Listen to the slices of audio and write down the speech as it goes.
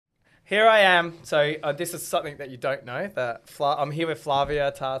Here I am. So this is something that you don't know. I'm here with Flavia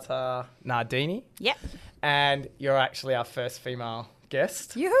Tata Nardini. Yep. And you're actually our first female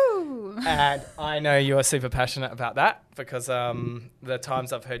guest. Yoo-hoo! And I know you're super passionate about that because the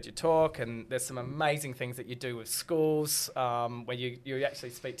times I've heard you talk, and there's some amazing things that you do with schools where you actually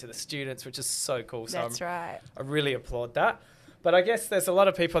speak to the students, which is so cool. So That's right. I really applaud that. But I guess there's a lot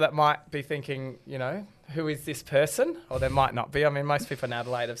of people that might be thinking, you know, who is this person? Or there might not be. I mean, most people in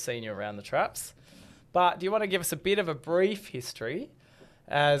Adelaide have seen you around the traps. But do you want to give us a bit of a brief history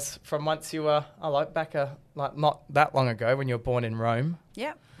as from once you were, not that long ago when you were born in Rome?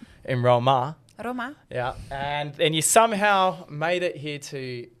 Yep. In Roma. Roma. Yeah. And then you somehow made it here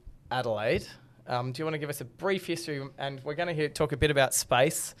to Adelaide. Do you want to give us a brief history? And we're going to talk a bit about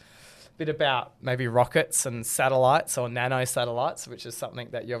space, a bit about maybe rockets and satellites or nano satellites, which is something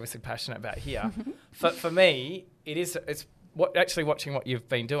that you're obviously passionate about here. For me, actually watching what you've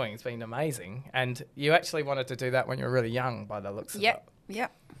been doing has been amazing. And you actually wanted to do that when you were really young by the looks of it.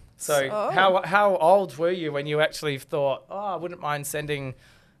 Yep. So how old were you when you actually thought, I wouldn't mind sending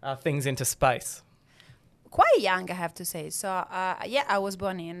things into space? Quite young, I have to say. So, I was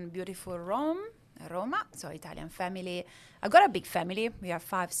born in beautiful Roma, so Italian family. I got a big family. We have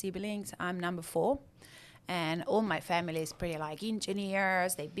 5 siblings. I'm number 4. And all my family is pretty like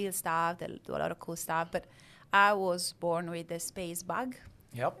engineers. They build stuff. They do a lot of cool stuff. But I was born with the space bug.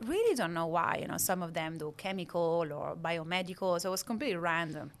 Yep. Really don't know why. You know, some of them do chemical or biomedical. So it was completely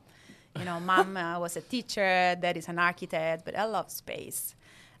random. You know, mom was a teacher. Dad is an architect. But I love space.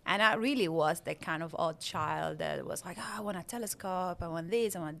 And I really was that kind of odd child that was like, I want a telescope. I want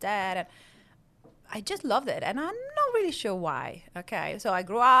this. I want that. And I just loved it. And I'm not really sure why. Okay. So I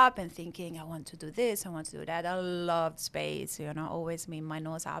grew up and thinking, I want to do this. I want to do that. I loved space, you know, always me, my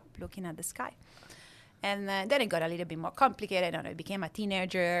nose up, looking at the sky. And then it got a little bit more complicated. I became a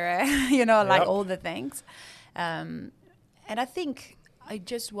teenager, you know, like all the things. And I think I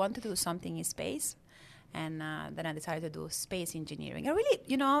just wanted to do something in space. And then I decided to do space engineering. I really,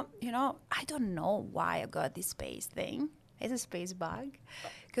 you know, I don't know why I got this space thing. It's a space bug.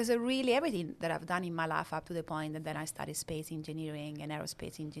 Because really everything that I've done in my life up to the point that then I studied space engineering and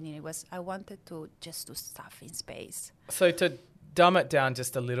aerospace engineering was I wanted to just do stuff in space. So to dumb it down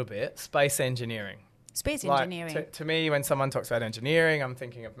just a little bit, space engineering. Space engineering. To me, when someone talks about engineering, I'm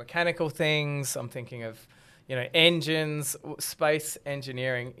thinking of mechanical things. I'm thinking of, you know, engines. Space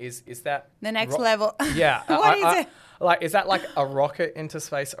engineering is that the next level? Yeah. What is it? Like, is that like a rocket into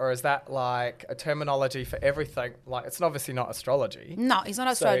space, or is that like a terminology for everything? Like, it's obviously not astrology. No, it's not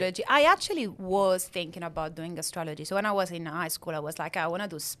astrology. I actually was thinking about doing astrology. So when I was in high school, I was like, I want to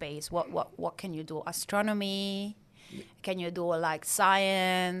do space. What can you do? Astronomy. Can you do like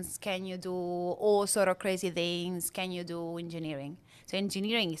science? Can you do all sort of crazy things? Can you do engineering? So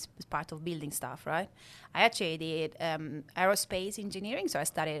engineering is part of building stuff, right? I actually did aerospace engineering, so I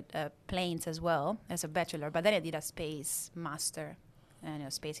studied planes as well as a bachelor, but then I did a space master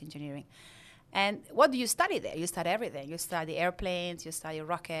in space engineering. And what do you study there? You study everything. You study airplanes, you study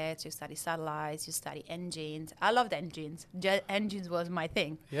rockets, you study satellites, you study engines. I loved engines. Engines was my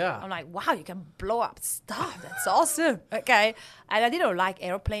thing. Yeah. I'm like, wow, you can blow up stuff. That's awesome. Okay. And I didn't like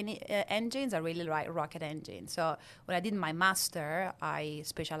airplane engines. I really like rocket engines. So when I did my master, I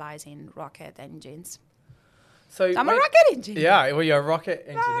specialized in rocket engines. So I'm a rocket engineer. Yeah, well, you're a rocket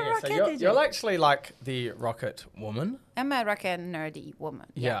engineer. Rocket So engineer. you're actually like the rocket woman. I'm a rocket nerdy woman.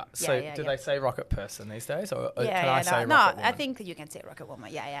 Yeah. So do they say rocket person these days, or can yeah, I say no, rocket woman? I think you can say rocket woman.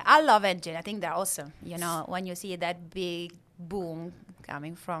 Yeah. I love engine. I think they're awesome. You know, when you see that big boom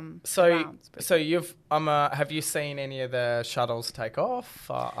coming from around. So have you seen any of the shuttles take off?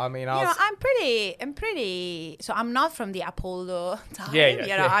 I'm pretty. So I'm not from the Apollo time.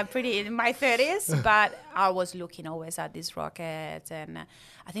 Yeah. I'm pretty in my 30s, but I was looking always at these rockets, and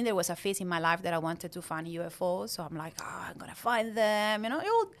I think there was a phase in my life that I wanted to find UFOs. So I'm like, I'm gonna find them. You know,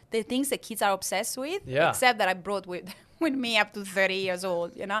 all the things that kids are obsessed with. Yeah. Except that I brought with me up to 30 years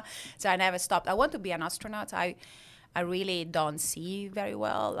old. You know, so I never stopped. I want to be an astronaut. I really don't see very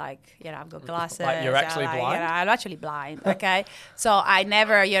well. Like, you know, I've got glasses. Like you're actually blind? You know, I'm actually blind, okay? So I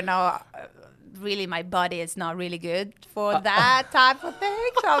never, you know, really my body is not really good for that type of thing.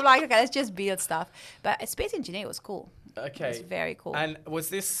 So I'm like, okay, let's just build stuff. But space engineering was cool. Okay. It was very cool. And was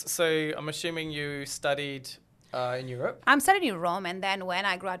this, so I'm assuming you studied in Europe? I'm studying in Rome, and then when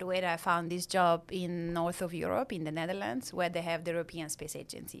I graduated, I found this job in north of Europe, in the Netherlands, where they have the European Space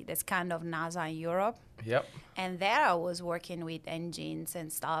Agency. That's kind of NASA in Europe. Yep. And there I was working with engines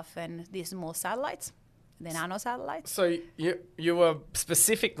and stuff and these small satellites, the nano satellites. So you were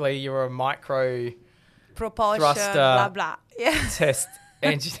a micro propulsion, thruster blah, blah. Yeah. test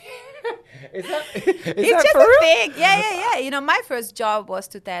engineer. Is that It's just for a real? thing. Yeah. You know, my first job was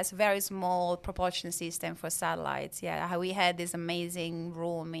to test very small propulsion system for satellites. Yeah, how we had this amazing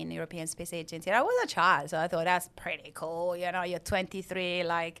room in European Space Agency. I was a child, so I thought that's pretty cool. You know, you're 23,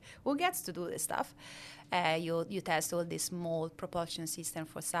 like, who gets to do this stuff? You test all this small propulsion system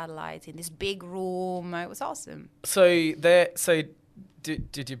for satellites in this big room. It was awesome. So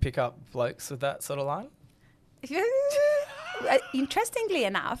did you pick up blokes with that sort of line? Interestingly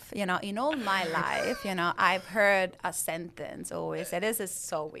enough, you know, in all my life, you know, I've heard a sentence always that this is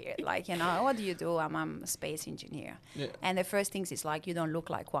so weird. Like, you know, what do you do? I'm a space engineer. Yeah. And the first thing is like, you don't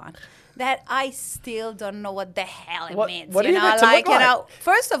look like one. That I still don't know what the hell it means. What you do you know, need to like, look you like? know,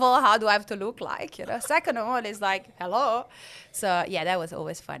 first of all, how do I have to look like? You know, second of all is like, hello. So yeah, that was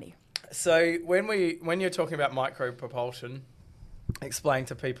always funny. So when you're talking about micro propulsion, explain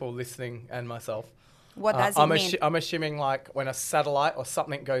to people listening and myself. What does it mean? I'm assuming like when a satellite or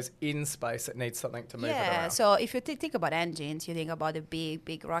something goes in space, it needs something to move it around. Yeah, so if you think about engines, you think about the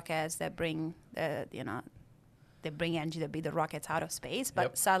big rockets that bring, they bring the rockets out of space.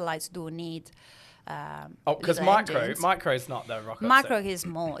 But satellites do need. Because micro is not the rocket. Micro is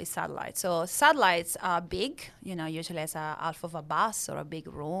small, is satellite. So satellites are big, you know, usually as a half of a bus or a big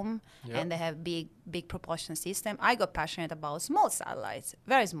room, and they have big propulsion system. I got passionate about small satellites,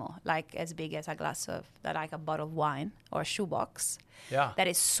 very small, like as big as like a bottle of wine or a shoebox. Yeah. That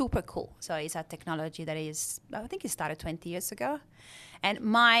is super cool. So it's a technology that is, I think it started 20 years ago. And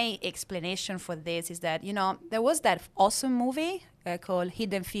my explanation for this is that, you know, there was that awesome movie called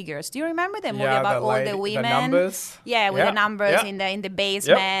Hidden Figures. Do you remember the movie about all the women? The numbers. Yeah, with the numbers in the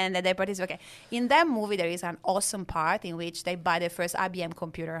basement that they participate. Okay. In that movie, there is an awesome part in which they buy the first IBM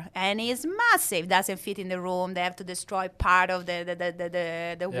computer, and it's massive. Doesn't fit in the room. They have to destroy part of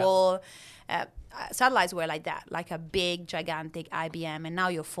the wall. Satellites were like that, like a big, gigantic IBM, and now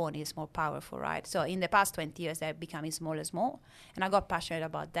your phone is more powerful, right? So in the past 20 years, they're becoming small and small, and I got passionate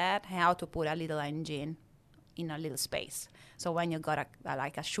about that, how to put a little engine in a little space. So when you got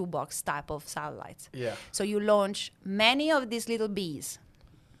like a shoebox type of satellites. Yeah. So you launch many of these little bees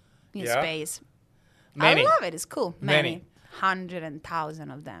in space. Many. I love it. It's cool. Many. 100,000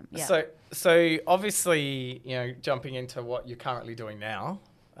 of them. Yeah. So obviously, you know, jumping into what you're currently doing now.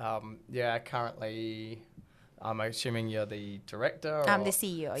 Currently, I'm assuming you're the director. I'm the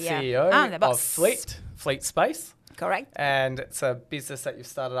CEO. Yeah. CEO I'm the of boss. Fleet Space. Correct. And it's a business that you've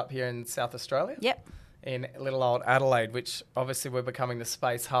started up here in South Australia. Yep. In little old Adelaide, which obviously we're becoming the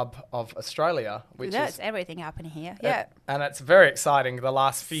space hub of Australia. Which is everything happening here. And it's very exciting. The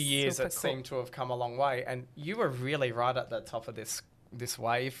last few years, Super it cool. seemed to have come a long way. And you were really right at the top of this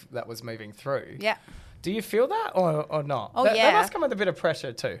wave that was moving through. Yeah. Do you feel that or not? Oh, That yeah. must come with a bit of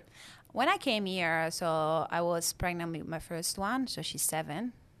pressure too. When I came here, so I was pregnant with my first one, so she's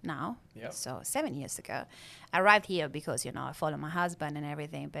 7 now. Yep. So 7 years ago. I arrived here because, you know, I follow my husband and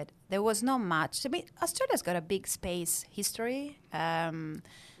everything, but there was not much. I mean, Australia's got a big space history.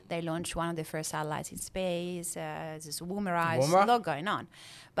 They launched one of the first satellites in space. This Woomera, a lot going on.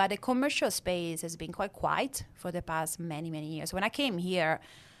 But the commercial space has been quite quiet for the past many, many years. When I came here,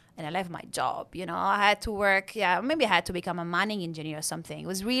 and I left my job, you know, I had to work, maybe I had to become a mining engineer or something. It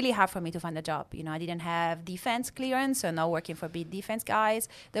was really hard for me to find a job. You know, I didn't have defense clearance, so not working for big defense guys.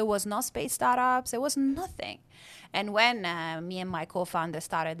 There was no space startups. There was nothing. And when me and my co-founder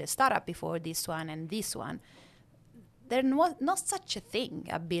started the startup before this one and this one, there was not such a thing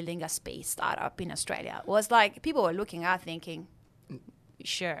of building a space startup in Australia. It was like people were looking at thinking,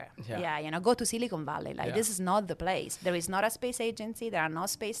 sure. Yeah, you know, go to Silicon Valley. Like, this is not the place. There is not a space agency. There are no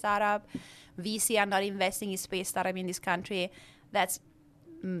space startup. VC are not investing in space startup in this country. That's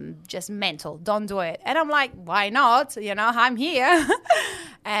just mental. Don't do it. And I'm like, why not? You know, I'm here.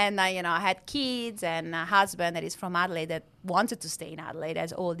 And, you know, I had kids and a husband that is from Adelaide that wanted to stay in Adelaide,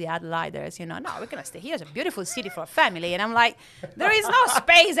 as all the Adelaiders, you know, no, we're going to stay here. It's a beautiful city for a family. And I'm like, there is no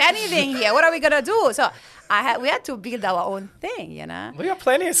space, anything here. What are we going to do? So we had to build our own thing, you know. We got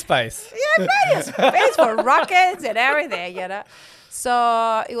plenty of space. Yeah, plenty of space for rockets and everything, you know.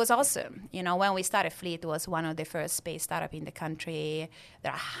 So it was awesome. You know, when we started Fleet, it was one of the first space startup in the country.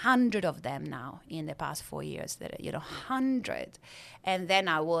 There are 100 of them now in the past 4 years. That, you know, 100. And then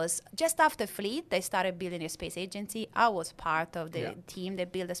I was, just after Fleet, they started building a space agency. I was part of the team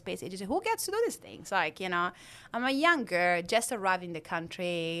that built a space agency. Who gets to do these things? Like, you know, I'm a young girl, just arrived in the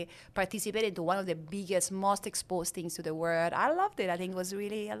country, participated in one of the biggest, most exposed things to the world. I loved it. I think it was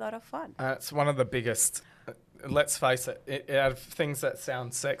really a lot of fun. It's one of the biggest... Let's face it, out of things that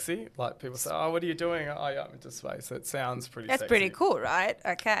sound sexy, like people say, oh, what are you doing? Oh, yeah, I'm into space. It sounds pretty sexy. That's pretty cool, right?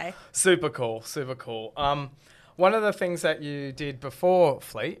 Okay. Super cool, super cool. One of the things that you did before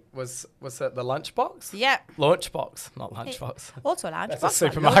Fleet was at the lunchbox? Yeah. Launchbox, not lunchbox. Also lunchbox. That's a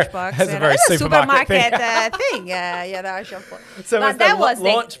supermarket. Lunchbox, That's a very supermarket thing. So but that was the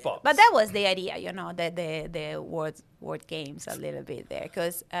Launchbox. But that was the idea, the word games a little bit there,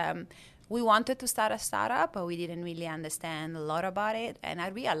 because we wanted to start a startup, but we didn't really understand a lot about it. And I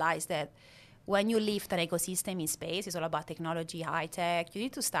realized that when you lift an ecosystem in space, it's all about technology, high tech. You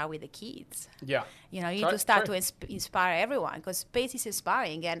need to start with the kids. Yeah. You need to start to inspire everyone, because space is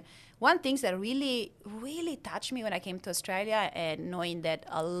inspiring. And one thing that really, really touched me when I came to Australia, and knowing that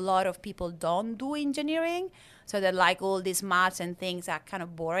a lot of people don't do engineering, so that like all these maths and things are kind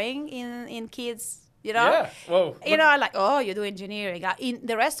of boring in kids. Yeah. Well, like, oh, you do engineering. In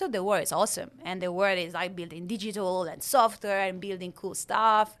the rest of the world, it's awesome. And the world is like building digital and software and building cool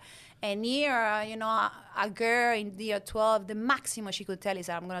stuff. And here, a girl in year 12, the maximum she could tell is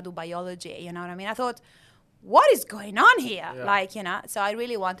that I'm going to do biology. You know what I mean? I thought, what is going on here? Yeah. So I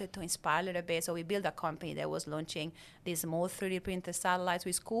really wanted to inspire a little bit. So we built a company that was launching these small 3D printed satellites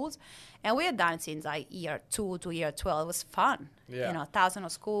with schools. And we had done since like year 2 to year 12. It was fun. Yeah. Thousands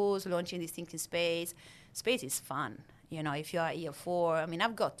of schools launching these things in space. Space is fun. If you're at year 4,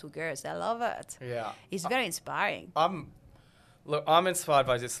 I've got 2 girls. I love it. Yeah. It's very inspiring. I'm inspired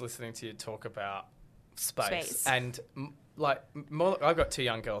by just listening to you talk about space. And I've got 2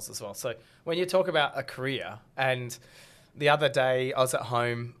 young girls as well. So when you talk about a career, and the other day I was at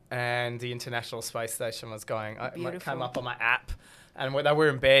home and the International Space Station was going, it came up on my app, and they were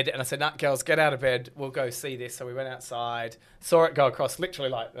in bed, and I said, "Nah, girls, get out of bed. We'll go see this." So we went outside, saw it go across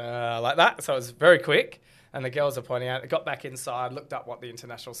literally like that. So it was very quick. And the girls are pointing out, got back inside, looked up what the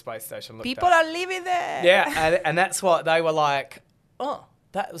International Space Station looked People are living there. Yeah, and that's what they were like, oh,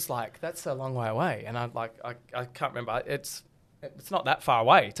 that's a long way away. And I'm like, I can't remember. It's not that far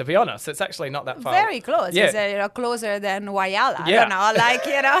away, to be honest. It's actually not that far. Very close. Yeah. It's closer than Whyalla. Yeah.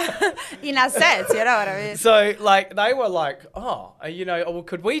 In a sense, you know what I mean? So, they were like, well,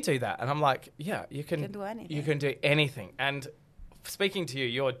 could we do that? And I'm like, yeah, you can do anything. You can do anything. And speaking to you,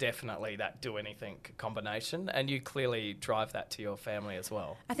 you're definitely that do anything combination, and you clearly drive that to your family as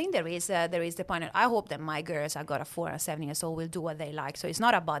well. I think there is the point. I hope that my girls, I got a 4 and 7 years old, will do what they like. So it's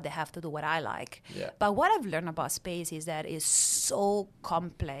not about they have to do what I like. Yeah. But what I've learned about space is that it's so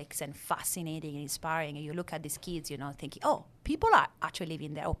complex and fascinating and inspiring. And you look at these kids, thinking, oh, people are actually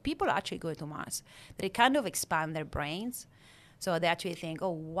living there, or people are actually going to Mars. They kind of expand their brains. So they actually think, oh,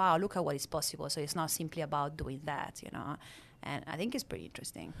 wow, look at what is possible. So it's not simply about doing that, And I think it's pretty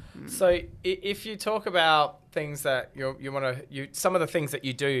interesting. So if you talk about things that some of the things that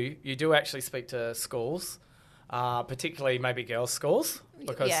you do actually speak to schools, particularly maybe girls' schools.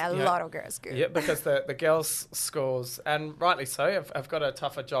 Because, a lot of girls' schools. Yeah, because the girls' schools, and rightly so, have got a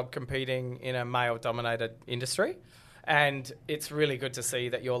tougher job competing in a male-dominated industry. And it's really good to see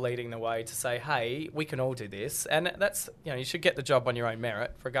that you're leading the way to say, hey, we can all do this. And that's, you should get the job on your own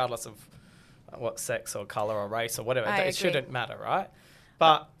merit, regardless of what sex or colour or race or whatever. It shouldn't matter, right?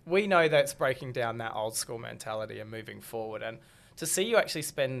 But we know that it's breaking down that old school mentality and moving forward. And to see you actually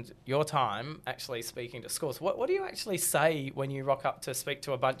spend your time actually speaking to schools, what do you actually say when you rock up to speak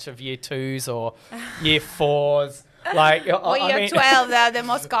to a bunch of year 2s or year 4s? Year 12, they're the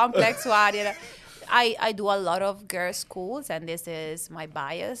most complex one, I do a lot of girls' schools, and this is my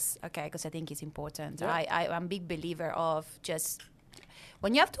bias, because I think it's important. Yeah. I'm a big believer of just...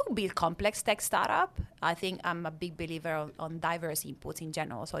 When you have to build complex tech startup, I think I'm a big believer on diverse inputs in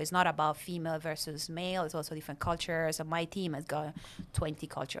general. So it's not about female versus male. It's also different cultures. So my team has got 20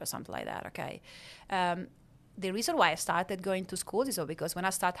 cultures or something like that, okay? The reason why I started going to schools is because when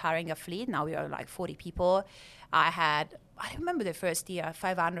I started hiring a fleet, now we are like 40 people, I remember the first year,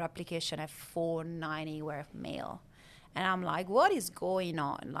 500 applications and 490 were male. And I'm like, what is going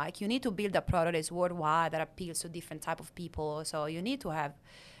on? You need to build a product that's worldwide, that appeals to different type of people. So you need to have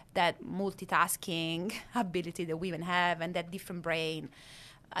that multitasking ability that women have and that different brain.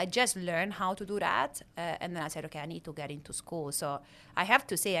 I just learned how to do that. And then I said, okay, I need to get into school. So I have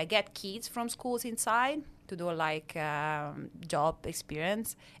to say I get kids from schools inside to do job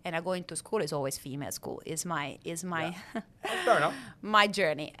experience. And I go into school, it's always female school. Is my Fair enough. My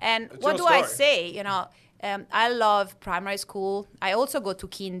journey. And it's what do story. I say? I love primary school. I also go to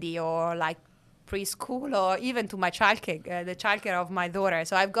kindy or preschool, or even to my childcare, the childcare of my daughter.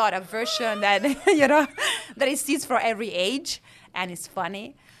 So I've got a version that that it sits for every age, and it's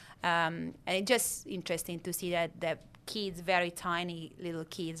funny. And it's just interesting to see that the kids, very tiny little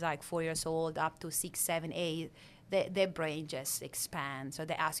kids, like 4 years old, up to 6, 7, 8, their brain just expands. So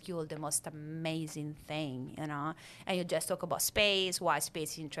they ask you all the most amazing thing, you know, and you just talk about space, why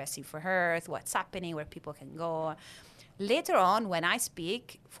space is interesting for Earth, what's happening, where people can go. Later on, when I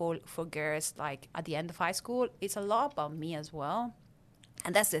speak for girls, like at the end of high school, it's a lot about me as well.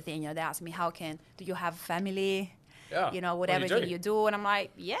 And that's the thing, you know, they ask me, do you have family? Yeah. You know, What with do you everything do? you do. And I'm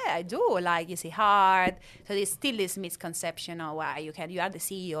like, yeah, I do. Like, is it hard? So there's still this misconception of why you are the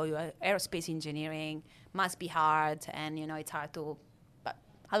CEO, you are aerospace engineering, must be hard. And, you know, it's hard to, but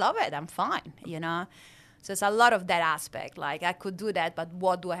I love it. I'm fine, you know. So it's a lot of that aspect. Like, I could do that, but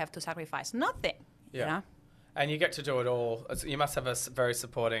what do I have to sacrifice? Nothing, you know. And you get to do it all. You must have a very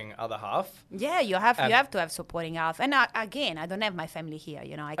supporting other half. Yeah, you have to have supporting half. And again, I don't have my family here,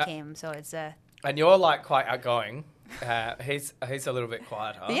 you know. I came, so it's And you're like quite outgoing. He's a little bit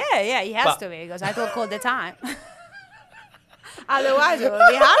quieter. Yeah, he has to be because I talk all the time. Otherwise, it would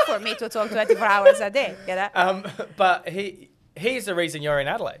be hard for me to talk 24 hours a day, you know? But he's the reason you're in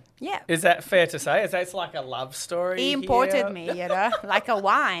Adelaide. Yeah. Is that fair to say? Is that it's like a love story? He imported here? me, you know, like a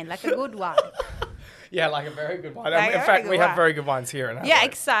wine, like a good wine. Yeah, like a very good wine. Like In a fact, very we good have very good wines here in Adelaide. Yeah,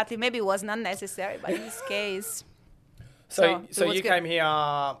 exactly. Maybe it was not necessary, but in this case. So it was you good. came here,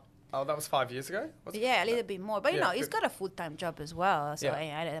 that was 5 years ago? Was it? Yeah, a little bit more. But, you Yeah, know, he's good. got a full-time job as well. So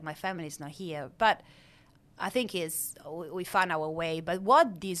Yeah. my family's not here. But I think we found our way. But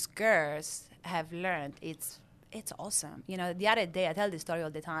what these girls have learned, it's awesome. You know, the other day, I tell this story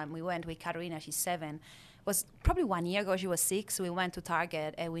all the time. We went with Karina, she's 7. It was probably 1 year ago, she was 6. We went to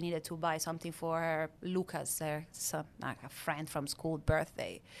Target and we needed to buy something for her, Lucas, like a friend from school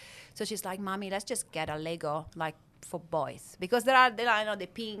birthday. So she's like, Mommy, let's just get a Lego, like, for boys. Because there are the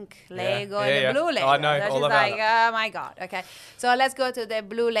pink Lego and the blue Lego. I know so all she's about like, it. oh my God, okay. So let's go to the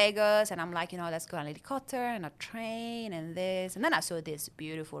blue Legos. And I'm like, you know, let's go on a helicopter and a train and this. And then I saw this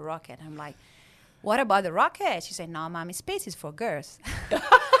beautiful rocket. I'm like, what about the rocket? She said, no, Mommy, space is for girls. And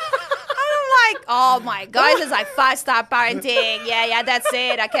I'm like, oh my God, this is like 5-star parenting. Yeah, that's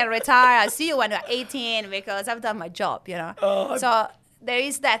it. I can retire. I'll see you when you're 18 because I've done my job, you know. So there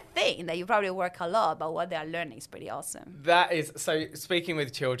is that thing that you probably work a lot, but what they're learning is pretty awesome. That is, so speaking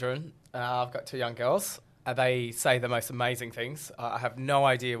with children, I've got 2 young girls. They say the most amazing things. I have no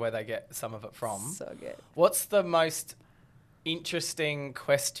idea where they get some of it from. So good. What's the most interesting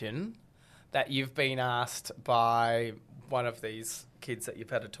question that you've been asked by one of these kids that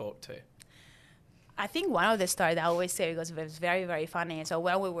you've had to talk to? I think one of the stories that I always say because it was very, very funny. So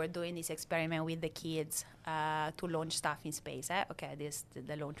when we were doing this experiment with the kids to launch stuff in space,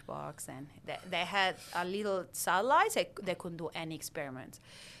 the launch box, and they had a little satellite. They couldn't do any experiments.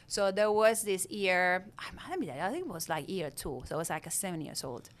 So there was this year, I think it was like year 2. So it was like a 7 years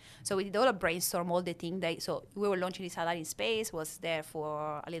old. So we did all a brainstorm, all the things. So we were launching this satellite in space, was there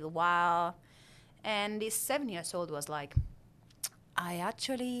for a little while. And this 7 years old was like,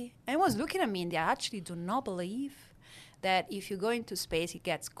 and was looking at me and I actually do not believe that if you go into space, it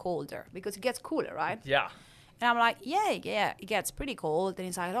gets colder because it gets cooler, right? Yeah. And I'm like, yeah, it gets pretty cold. And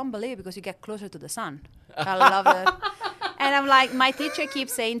he's like, I don't believe because you get closer to the sun. I love it. And I'm like, my teacher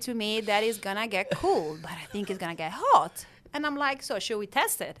keeps saying to me that it's going to get cool, but I think it's going to get hot. And I'm like, so should we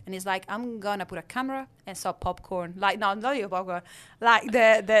test it? And he's like, I'm going to put a camera and saw popcorn. Like, no, not your popcorn. Like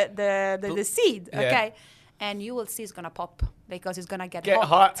the seed, okay? And you will see it's going to pop because it's going to get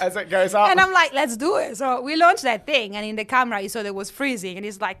hot as it goes up. And I'm like, let's do it. So we launched that thing. And in the camera, you saw that it was freezing. And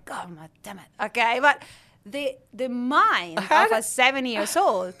he's like, oh, my damn it. Okay. But the mind of a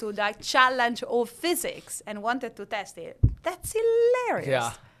 7-year-old to like challenge all physics and wanted to test it, that's hilarious.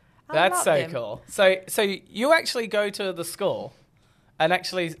 Yeah. I That's love so them. cool. So you actually go to the school and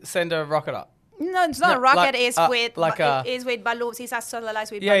actually send a rocket up? No, it's not No, a rocket. like, It's with with balloons. It's a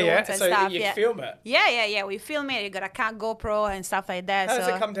satellite with Yeah, balloons and so stuff. you film it. Yeah. We film it. You got a GoPro and stuff like that. How does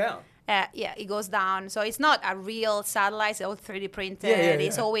so it come down? It goes down. So it's not a real satellite. It's all 3D printed. Yeah.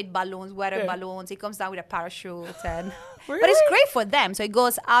 It's all with balloons, weather balloons. It comes down with a parachute. And But it's Really? great for them. So it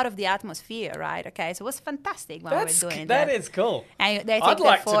goes out of the atmosphere, right? Okay. So it was fantastic when we were doing that. That is cool. And they take I'd the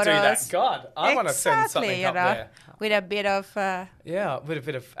like photos. to do that. God, I want to send something Exactly, up there. With a bit of... Yeah, with a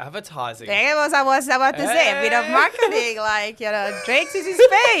bit of advertising. I was about to say, a bit of marketing, like, Drake's is in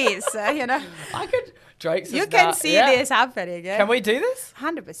space, I could. Drake's. You is can not- see yeah. this happening. Yeah? Can we do this?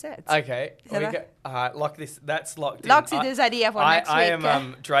 100%. Okay. Yeah. We go, lock this. That's locked Locked in. in this idea for I, next I week.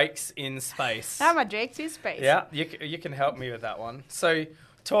 am Drake's in space. I'm a Drake's in space. Yeah, you can help me with that one. So,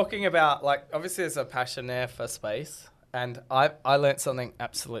 talking about, like, obviously there's a passion there for space, and I learnt something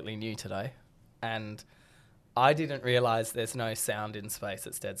absolutely new today, and I didn't realise there's no sound in space.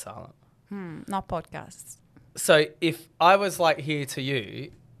 It's dead silent. Not podcasts. So, if I was, like, here to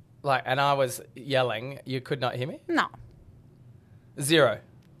you, like, and I was yelling, you could not hear me? No, 0.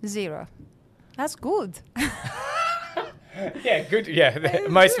 0. That's good. Yeah, good. Yeah,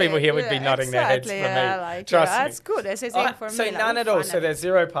 most people here would be nodding their heads for me. Trust me. That's good. That's the same for me. So like, none we at all. find So that- there's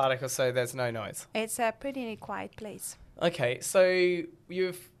 0 particles, so there's no noise. It's a pretty quiet place. Okay, so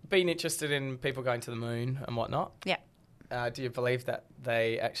you've been interested in people going to the moon and whatnot. Yeah. Do you believe that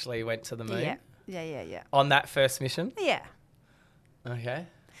they actually went to the moon Yeah. on that first mission? Yeah. Okay.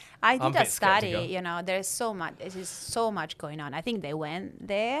 I I'm did a a bit study, skeptical. there's so much going on. I think they went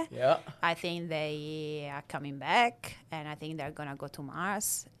there. Yeah. I think they are coming back, and I think they're going to go to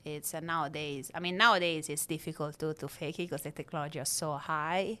Mars. It's nowadays it's difficult to fake it because the technology is so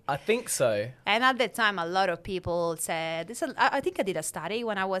high. I think so. And at the time, a lot of people said, I think I did a study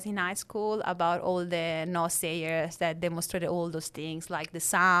when I was in high school about all the naysayers that demonstrated all those things, like the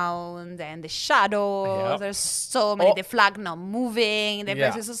sound and the shadows. Yep. There's so many, Oh. the flag not moving,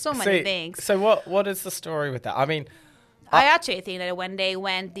 there's so many things. So what is the story with that? I mean, I actually think that when they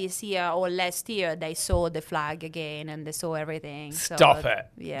went this year or last year, they saw the flag again and they saw everything. stop so, it.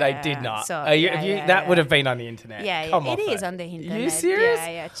 Yeah, They did not. So, Are you, have you, that would have been on the internet. Yeah, Come it off is it. on the internet. You serious?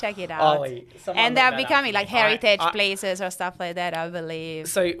 Yeah, check it out. Ollie, someone and look they're that up becoming for like me. heritage I- places or stuff like that, I believe.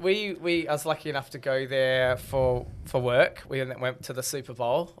 So I was lucky enough to go there for work. We went to the Super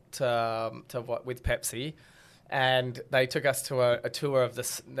Bowl with Pepsi, and they took us to a tour of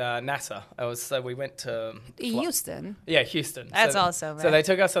NASA. We went to Houston. Yeah, Houston. That's so, awesome, So man. they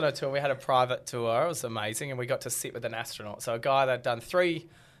took us on a tour. We had a private tour. It was amazing, and we got to sit with an astronaut. So a guy that had done three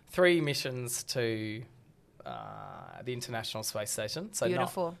missions to the International Space Station. So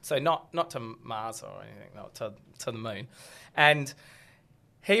Beautiful. Not to Mars or anything, not to the moon, and.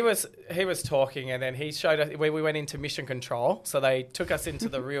 He was talking, and then he showed us where we went into mission control. So they took us into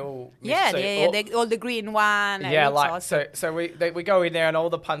the real Yeah, so all the green one. yeah, it's like awesome. so we go in there, and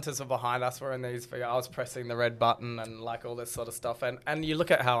all the punters were behind us. Were in these. I was pressing the red button and like all this sort of stuff. And you look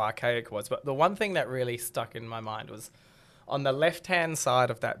at how archaic it was. But the one thing that really stuck in my mind was on the left hand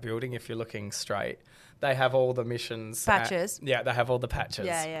side of that building. If you're looking straight, they have all the missions Patches. they have all the patches.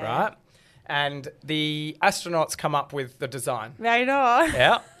 Yeah. Right. And the astronauts come up with the design. I know.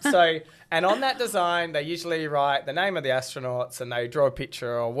 Yeah. So, and on that design, they usually write the name of the astronauts and they draw a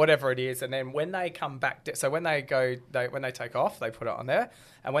picture or whatever it is. And then when they come back, so when they take off, they put it on there.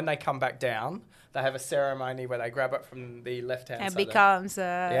 And when they come back down, they have a ceremony where they grab it from the left-hand And side. becomes...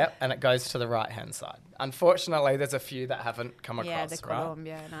 Yep, and it goes to the right-hand side. Unfortunately, there's a few that haven't come across, Yeah, the right?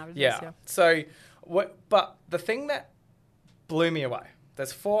 Columbia and all Yeah. this, So, but the thing that blew me away,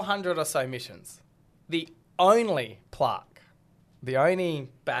 there's 400 or so missions. The only plaque, the only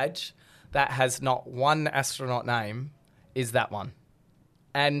badge that has not one astronaut name is that one.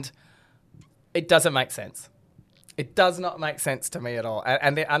 And it doesn't make sense. It does not make sense to me at all.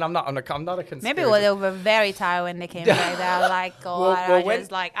 And I'm not a conspiracy. Maybe they were very tired when they came back. They're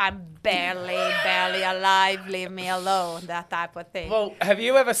like, I'm barely alive. Leave me alone. That type of thing. Well, have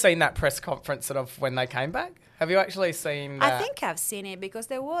you ever seen that press conference of when they came back? Have you actually seen that? I think I've seen it because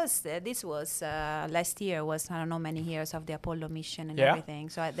there was last year was I don't know many years of the Apollo mission and Yeah. everything.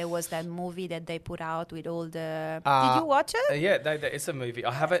 So there was that movie that they put out with all the. Did you watch it? Yeah, it's a movie.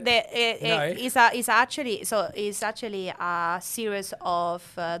 I haven't. No. It's actually a series of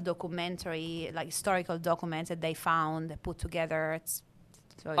documentary, like historical documents that they found put together.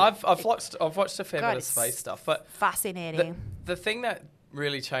 I've watched a fair God, bit of it's space stuff, but fascinating. the thing that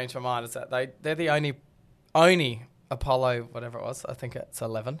really changed my mind is that they're the only Apollo, whatever it was, I think it's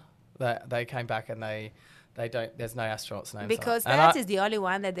 11, that they came back and there's no astronauts names. Because on it. that is the only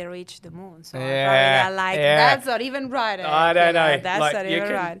one that they reached the moon. So Yeah, probably they're like, yeah. that's not even right. I don't know. That's like, not you even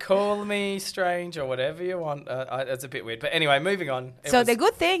can right. call me strange or whatever you want. It's a bit weird. But anyway, moving on. So the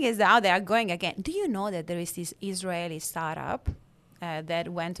good thing is now they are going again. Do you know that there is this Israeli startup that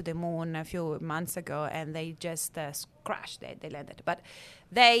went to the moon a few months ago and they just crashed? They landed. But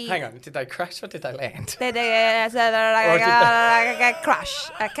they... Hang on. Did they crash or did they land? They crash.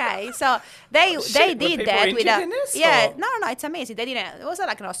 Okay, so they Shit, were did people that with injured in this, yeah. or? No, it's amazing. They didn't. It wasn't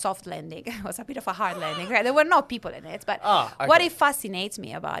like a soft landing. It was a bit of a hard landing. Right? There were no people in it. But Okay. what it fascinates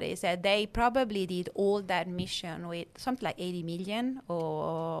me about it is that they probably did all that mission with something like 80 million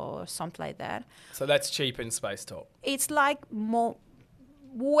or something like that. So that's cheap in space talk. It's like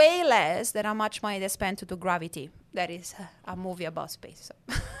way less than how much money they spent to do Gravity. That is a movie about space. So.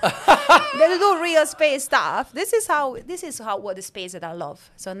 They do real space stuff. This is how what the space that I love.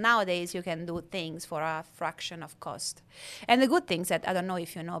 So nowadays you can do things for a fraction of cost. And the good things that I don't know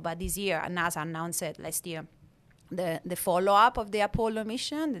if you know, but this year NASA announced it last year the follow-up of the Apollo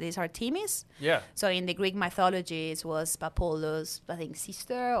mission. That is Artemis. Yeah. So in the Greek mythology, it was Apollo's, I think,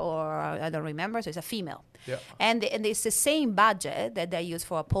 sister, or I don't remember. So it's a female. Yeah. And it's the same budget that they use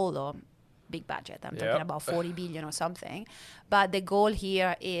for Apollo. Big budget. I'm talking Yep. about 40 billion or something. But the goal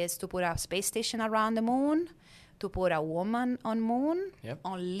here is to put a space station around the moon, to put a woman on moon, Yep.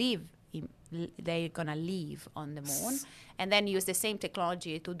 they're gonna live on the moon, and then use the same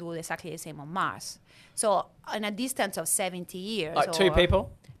technology to do exactly the same on Mars. So in a distance of 70 years, Like two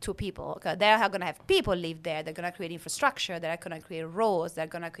people? two people, 'cause they're going to have people live there. They're going to create infrastructure. They're going to create roads. They're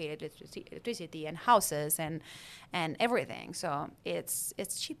going to create electricity and houses and everything. So it's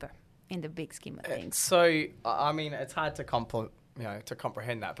cheaper in the big scheme of things. So, I mean, it's hard to to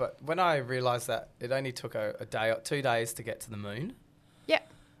comprehend that. But when I realised that it only took a day or 2 days to get to the moon, Yeah.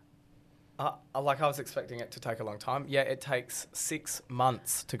 I was expecting it to take a long time. Yeah, it takes 6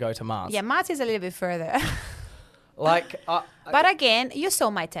 months to go to Mars. Yeah, Mars is a little bit further. But again, you saw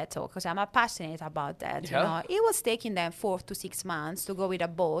my TED Talk because I'm passionate about that. Yeah. You know, it was taking them 4 to 6 months to go with a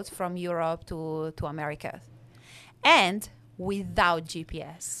boat from Europe to America, and without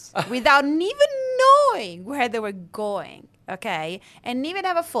GPS, without even knowing where they were going. Okay, and even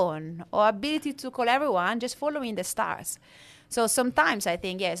have a phone or ability to call everyone, just following the stars. So sometimes I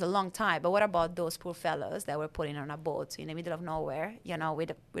think, yeah, it's a long time, but what about those poor fellows that were putting on a boat in the middle of nowhere, you know,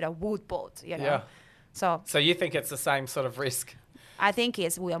 with a wood boat, you know? Yeah. So you think it's the same sort of risk? I think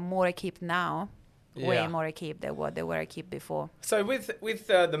we are more equipped now, way Yeah. more equipped than what they were equipped before. So with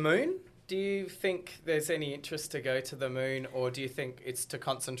the moon, do you think there's any interest to go to the moon, or do you think it's to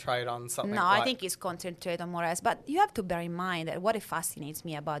concentrate on something? No, I think it's concentrated on more else. But you have to bear in mind that what fascinates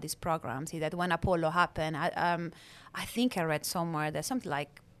me about these programs is that when Apollo happened, I think I read somewhere that something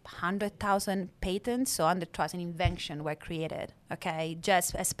like 100,000 patents, so 100,000 inventions were created, okay,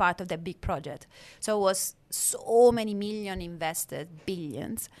 just as part of the big project. So it was so many million invested,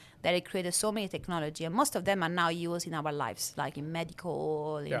 billions, that it created so many technology, and most of them are now used in our lives, like in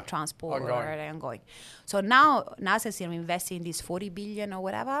medical, in transport, and ongoing. So now NASA is investing in this 40 billion or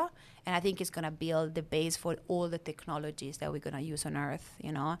whatever, and I think it's going to build the base for all the technologies that we're going to use on Earth,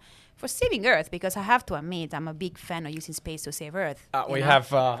 you know, for saving Earth, because I have to admit, I'm a big fan of using space to save Earth.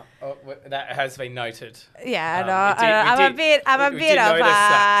 Have, that has been noted. Yeah, I'm a bit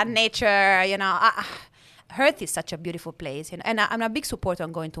of a nature, you know. Earth is such a beautiful place, and I'm a big supporter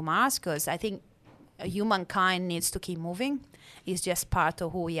on going to Mars because I think humankind needs to keep moving. It's just part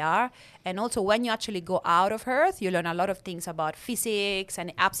of who we are. And also, when you actually go out of Earth, you learn a lot of things about physics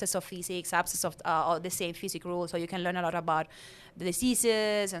and absence of physics, absence of the same physics rules. So you can learn a lot about the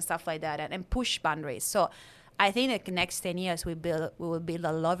diseases and stuff like that, and push boundaries. So I think that the next 10 years we will build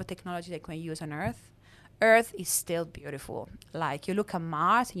a lot of technology that we can use on Earth. Earth is still beautiful. Like, you look at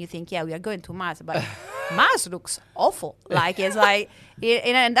Mars and you think, yeah, we are going to Mars, but Mars looks awful. Like, it's like,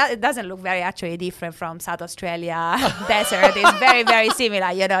 it doesn't look very actually different from South Australia desert. It's very, very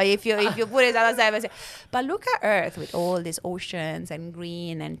similar, you know, if you put it outside. But look at Earth with all these oceans and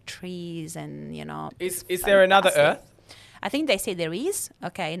green and trees and, you know. Is there another Earth? I think they say there is.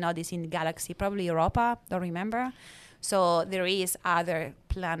 Okay, not this in the galaxy, probably Europa, don't remember. So there is other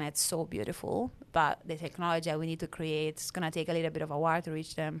planets so beautiful, but the technology that we need to create is going to take a little bit of a while to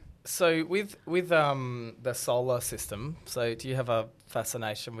reach them. So with the solar system, so do you have a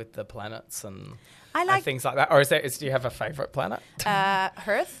fascination with the planets and things like that? Or do you have a favourite planet?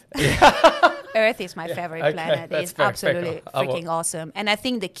 Earth. Earth is my favorite planet. It's absolutely freaking awesome. And I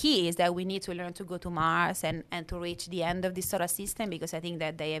think the key is that we need to learn to go to Mars and to reach the end of the solar system, because I think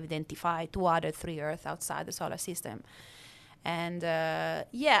that they have identified 2 out of 3 Earth outside the solar system. And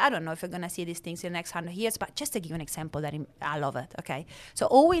I don't know if we're going to see these things in the next 100 years, but just to give you an example that I love it, okay? So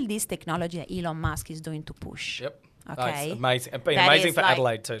all this technology that Elon Musk is doing to push. Yep. Okay. It's amazing. It's been amazing for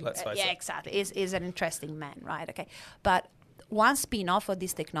Adelaide too, let's face it. Yeah, exactly. He's an interesting man, right? Okay. But one spin-off of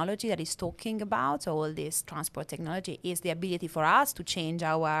this technology that he's talking about, so all this transport technology, is the ability for us to change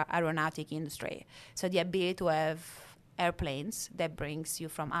our aeronautic industry. So the ability to have airplanes that brings you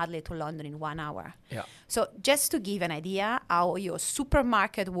from Adelaide to London in 1 hour. Yeah. So just to give an idea how your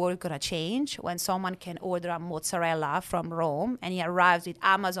supermarket world gonna change when someone can order a mozzarella from Rome and it arrives with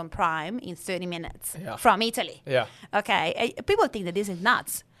Amazon Prime in 30 minutes from Italy. Yeah. Okay. People think that this is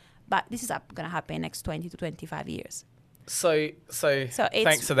nuts, but this is gonna happen in the next 20 to 25 years. So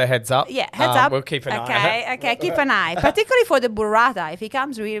thanks for the heads up. Yeah, heads up. We'll keep an eye on it. Okay, keep an eye. Particularly for the burrata. If it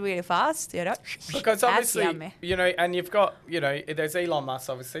comes really, really fast, you know. Because obviously, you know, and you've got, you know, there's Elon Musk,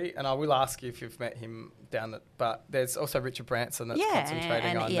 obviously, and I will ask you if you've met him but there's also Richard Branson that's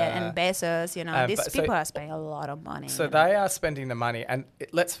concentrating on. And Bezos, these people are spending a lot of money. So they are spending the money, and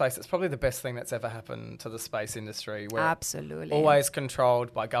let's face it, it's probably the best thing that's ever happened to the space industry. Where absolutely, always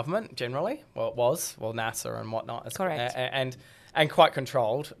controlled by government generally. Well, it was NASA and whatnot. Correct, and quite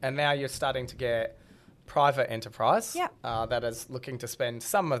controlled. And now you're starting to get private enterprise that is looking to spend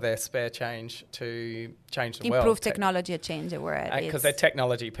some of their spare change to change the world. Improve technology, change the world. Because they're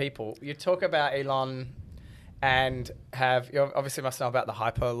technology people. You talk about Elon and you obviously must know about the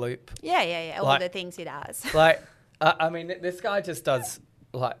Hyperloop. Yeah. All the things he does. I mean, this guy just does,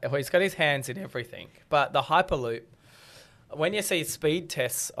 he's got his hands in everything. But the Hyperloop, when you see speed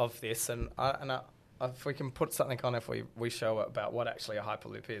tests of this, if we can put something on if we show about what actually a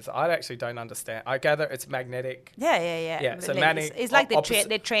Hyperloop is. I actually don't understand. I gather it's magnetic. Yeah. So it's like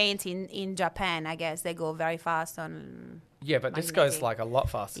the trains in Japan, I guess. They go very fast on Yeah, but magnetic. This goes like a lot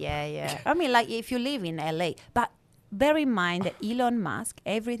faster. Yeah. I mean, like if you live in LA. But bear in mind that Elon Musk,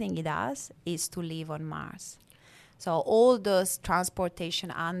 everything he does is to live on Mars. So all those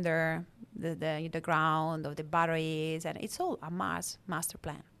transportation under the ground of the batteries, and it's all a Mars master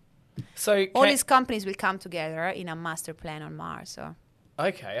plan. So all these companies will come together in a master plan on Mars. So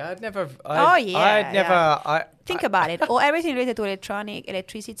okay, think about it. Or everything related to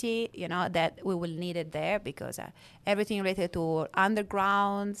electricity, that we will need it there because everything related to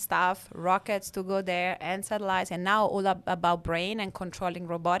underground stuff, rockets to go there, and satellites, and now all about brain and controlling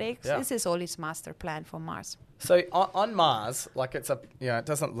robotics. Yeah. This is all his master plan for Mars. So on Mars, it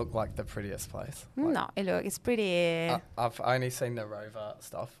doesn't look like the prettiest place. No, it's pretty. I've only seen the rover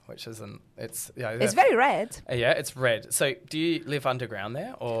stuff, which isn't. It's it's very red. Yeah, it's red. So do you live underground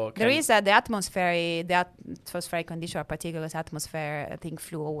there, or there is the atmospheric condition, or particulate atmosphere, I think,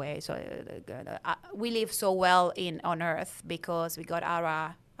 flew away. So we live so well on Earth because we got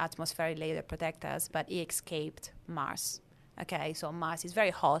our atmospheric layer that protect us, but it escaped Mars. Okay, so Mars is very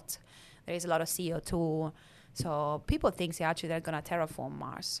hot. There is a lot of CO2. So people think they're going to terraform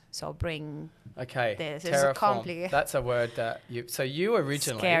Mars. So bring this. Terraform. That's a word that you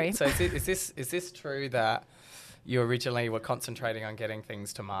originally. Scary. So is this true that you originally were concentrating on getting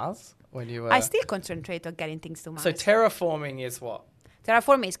things to Mars when you were? I still concentrate on getting things to Mars. So terraforming is what?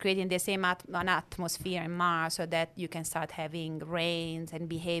 Terraforming is creating the same an atmosphere in Mars so that you can start having rains and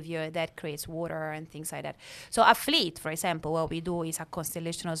behavior that creates water and things like that. So a fleet, for example, what we do is a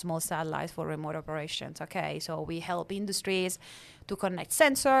constellation of small satellites for remote operations. Okay, so we help industries to connect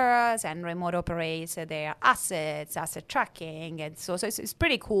sensors and remote operate their assets, asset tracking, and so it's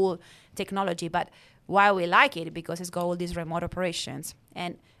pretty cool technology. But why we like it because it's got all these remote operations,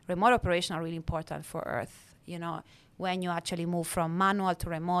 and remote operations are really important for Earth. When you actually move from manual to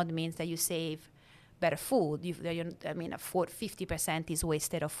remote means that you save better food. 50% is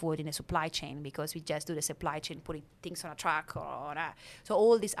wasted of food in the supply chain because we just do the supply chain, putting things on a truck So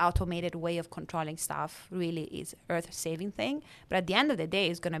all this automated way of controlling stuff really is Earth-saving thing. But at the end of the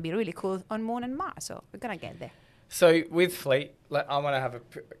day, it's going to be really cool on Moon and Mars. So we're going to get there. So with fleet, I want to have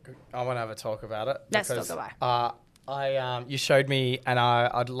a talk about it. Let's talk about it. You showed me, and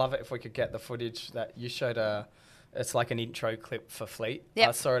I'd love it if we could get the footage that you showed. It's like an intro clip for Fleet. Yep.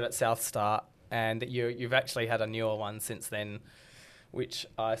 I saw it at South Start, and you've actually had a newer one since then, which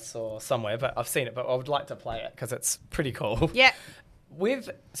I saw somewhere, but I've seen it, but I would like to play it because it's pretty cool. Yeah.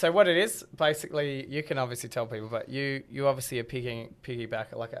 So what it is, basically, you can obviously tell people, but you obviously are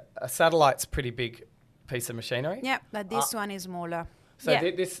piggyback, like a satellite's pretty big piece of machinery. Yeah, but this one is smaller. So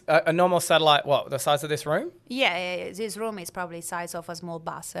this a normal satellite, what, the size of this room? Yeah, this room is probably the size of a small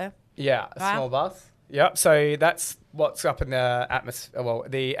bus. Yeah, a small bus. Yep. So that's what's up in the atmosphere,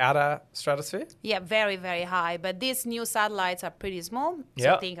 the outer stratosphere. Yeah, very, very high. But these new satellites are pretty small.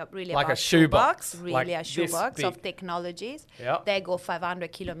 Yeah. So think really like about a shoebox. Really like a shoebox of technologies. Yep. They go 500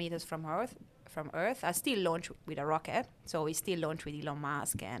 kilometers from Earth. I still launch with a rocket. So we still launch with Elon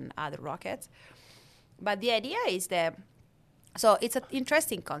Musk and other rockets. But the idea is that, so it's an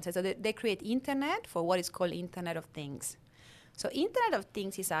interesting concept. So they create internet for what is called Internet of Things. So Internet of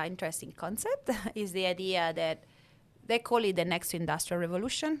Things is an interesting concept. Is the idea that they call it the next industrial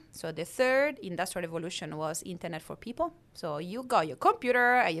revolution. So the third industrial revolution was Internet for people. So you got your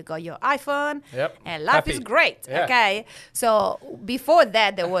computer and you got your iPhone, and life is great. Yeah. Okay. So before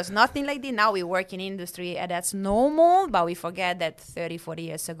that, there was nothing like this. Now we work in industry and that's normal, but we forget that 30, 40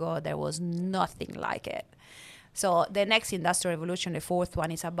 years ago, there was nothing like it. So the next industrial revolution, the fourth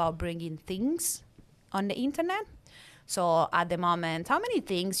one, is about bringing things on the internet. So at the moment, how many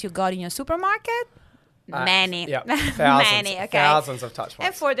things you got in your supermarket? Many. Yeah, thousands. Many, okay. Thousands of touch points.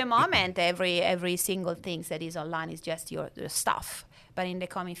 And for the moment, every single thing that is online is just your stuff. happen in the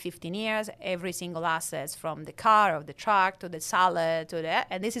coming 15 years. Every single asset, from the car or the truck to the salad to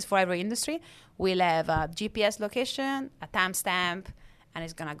the, and this is for every industry, will have a GPS location, a timestamp, and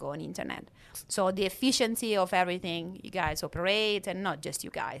it's gonna go on internet. So the efficiency of everything you guys operate, and not just you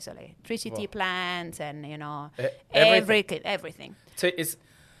guys, so electricity plants, and everything.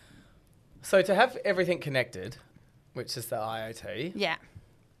 So to have everything connected, which is the IoT. Yeah.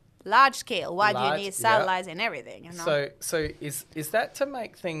 Large scale. Why do you need satellites and everything? You know? So is that to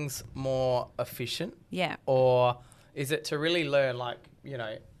make things more efficient? Yeah. Or is it to really learn, like, you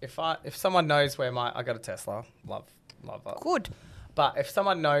know, if someone knows where I got a Tesla, love that. Good. But if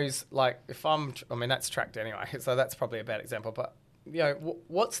someone knows, like, that's tracked anyway, so that's probably a bad example. But, you know,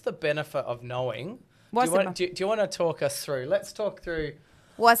 what's the benefit of knowing? Do you want to talk us through? Let's talk through.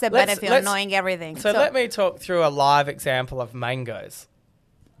 What's the benefit of knowing everything? So let me talk through a live example of mangoes.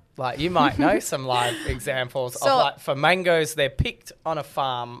 Like, you might know some live examples of, like, for mangoes, they're picked on a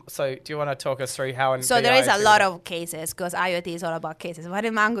farm. So do you want to talk us through how... So there is a lot of cases, because IoT is all about cases. But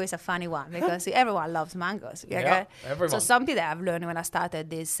the mango is a funny one, because everyone loves mangoes. Okay? Yeah, everyone. So something that I've learned when I started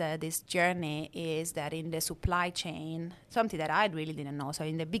this journey is that in the supply chain, something that I really didn't know. So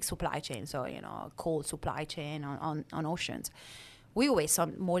in the big supply chain, so, you know, cold supply chain on oceans, we waste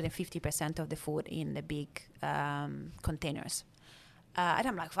more than 50% of the food in the big containers. And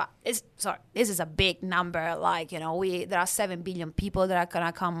I'm like, this is a big number. Like, you know, there are 7 billion people that are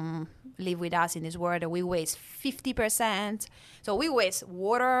gonna come live with us in this world, and we waste 50%. So we waste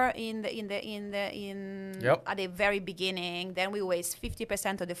water at the very beginning. Then we waste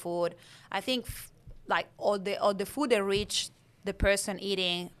 50% of the food. I think like all the food that reach the person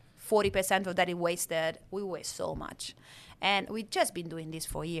eating, 40% of that is wasted. We waste so much. And we've just been doing this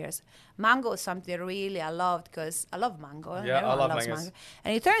for years. Mango is something really I loved, because I love mango. Yeah, I love mangoes.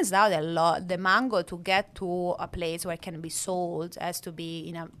 And it turns out that the mango, to get to a place where it can be sold, has to be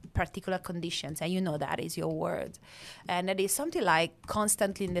in a particular conditions. And you know that is your word. And it is something like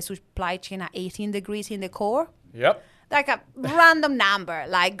constantly in the supply chain at 18 degrees in the core. Yep. Like a random number,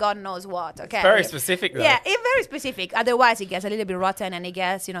 like God knows what. Okay. It's very specific, though. Yeah, it's very specific. Otherwise, it gets a little bit rotten, and it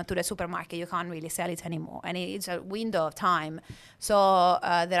gets, to the supermarket. You can't really sell it anymore, and it's a window of time. So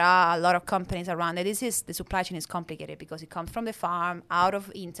there are a lot of companies around it. The supply chain is complicated because it comes from the farm, out of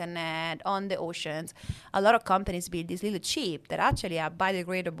internet, on the oceans. A lot of companies build these little chip that actually are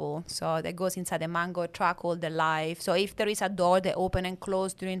biodegradable. So that goes inside the mango, track all the life. So if there is a door that open and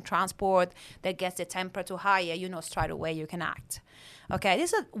close during transport that gets the temperature higher, straight away you can act. Okay,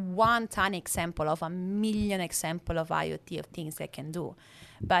 this is one tiny example of a million example of IoT of things they can do,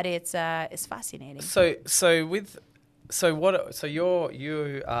 but it's fascinating. So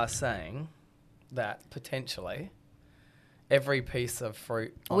you are saying that potentially every piece of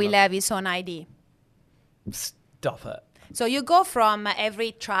fruit will have its own ID. Stop it. So you go from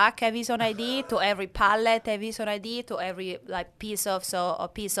every truck have its own ID to every pallet have its own ID to every piece of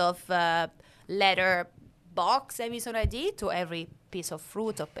leather box have its own ID to every piece of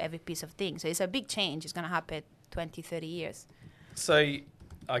fruit or every piece of thing. So it's a big change. It's going to happen 20, 30 years. So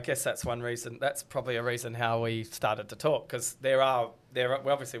I guess that's one reason. That's probably a reason how we started to talk, because there are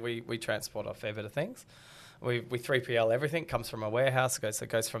obviously we transport a fair bit of things. We 3PL everything, comes from a warehouse, it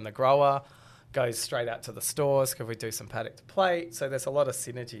goes from the grower, goes straight out to the stores, because we do some paddock to plate. So there's a lot of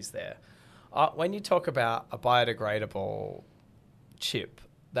synergies there. When you talk about a biodegradable chip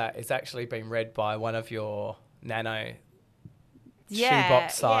that is actually being read by one of your nano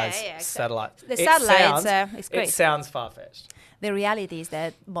shoebox size satellites. The satellites, it's great. It sounds far-fetched. The reality is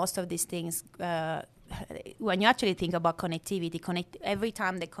that most of these things, when you actually think about connectivity, every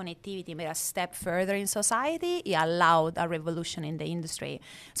time the connectivity made a step further in society, it allowed a revolution in the industry.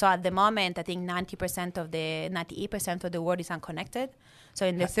 So at the moment, I think 98% of the world is unconnected. So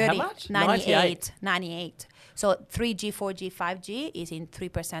in the 30, how much? 98. So 3G, 4G, 5G is in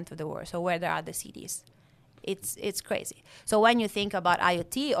 3% of the world. So where there are the cities. It's crazy. So when you think about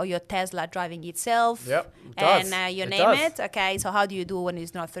IoT or your Tesla driving itself, and you name it, okay, so how do you do when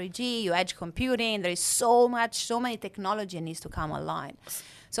it's not 3G? You edge computing. There is so many technology needs to come online.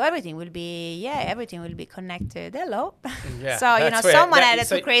 So everything will be connected. Hello. Yeah, so someone had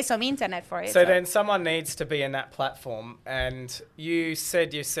to create some internet for it. So then someone needs to be in that platform. And you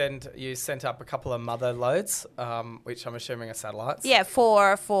said you sent up a couple of mother loads, which I'm assuming are satellites. Yeah,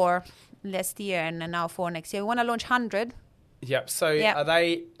 for last year and now for next year. We want to launch 100. Yep. So are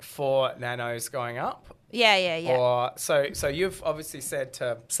they for nanos going up? Yeah. Or so you've obviously said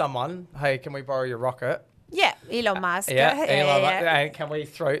to someone, hey, can we borrow your rocket? Yeah, Elon Musk. Yeah, Elon Musk. And can we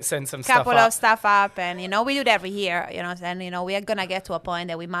send some Couple stuff up? of stuff up, and we do it every year. And we are gonna get to a point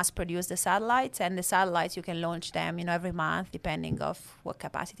that we must produce the satellites, and the satellites you can launch them, every month, depending of what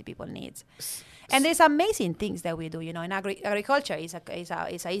capacity people need. And there's amazing things that we do. In agriculture is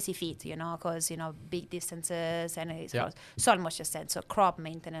a easy feat. Because big distances, and it's so much just said. So crop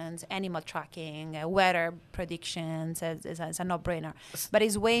maintenance, animal tracking, weather predictions is a no-brainer. But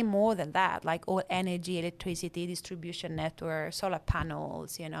it's way more than that. Like all energy, electricity, distribution network, solar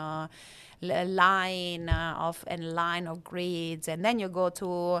panels. Line of grids, and then you go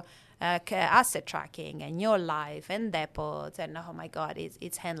to asset tracking and your life and depots, and oh my God,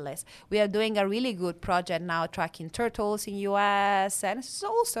 it's endless. We are doing a really good project now tracking turtles in US and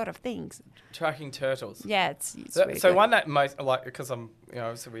all sort of things. Tracking turtles. Yeah, it's so, really so good. one that most because I'm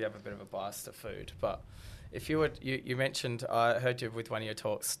obviously we have a bit of a bias to food, but if you would you mentioned I heard you with one of your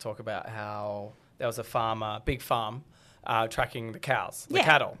talk about how there was a big farm. Tracking the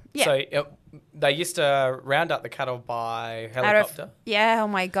cattle. Yeah. So they used to round up the cattle by helicopter. Oh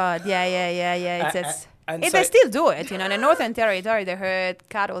my God. Yeah. They still do it. In the Northern Territory, they herd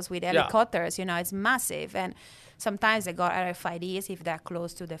cattle with helicopters. It's massive. And sometimes they got RFIDs if they're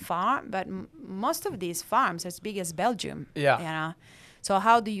close to the farm. But most of these farms are as big as Belgium. Yeah. So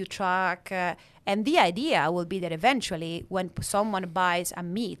how do you track? And the idea will be that eventually when someone buys a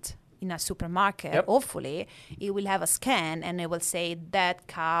meat in a supermarket, hopefully, it will have a scan and it will say that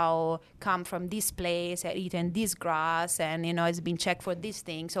cow come from this place, eaten this grass, and it's been checked for this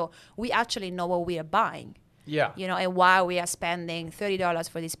thing. So we actually know what we are buying. Yeah. And why we are spending $30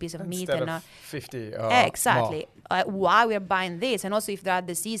 for this piece of meat instead and of 50. Exactly. Why we are buying this, and also if there are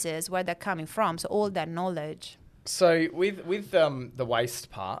diseases, where they're coming from. So all that knowledge. So with the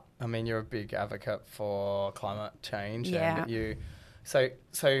waste part, I mean, you're a big advocate for climate change, and you. So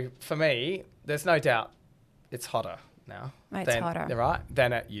for me, there's no doubt it's hotter now.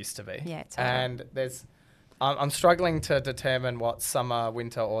 Than it used to be. Yeah, it's hotter. And I'm struggling to determine what summer,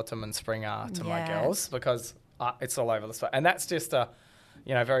 winter, autumn, and spring are to my girls because it's all over the spot. And that's just a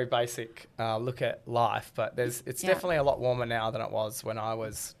very basic look at life. But it's definitely a lot warmer now than it was when I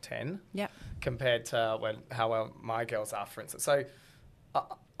was 10. Yeah. Compared to how my girls are, for instance. So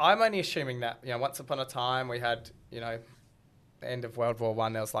I'm only assuming that once upon a time we had end of World War I,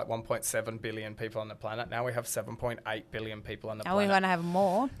 there was like 1.7 billion people on the planet. Now we have 7.8 billion people on the planet. And we're going to have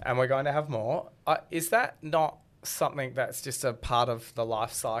more. And we're going to have more. Is that not something that's just a part of the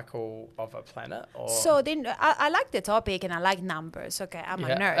life cycle of a planet? Or? So then I like the topic and I like numbers. Okay, I'm a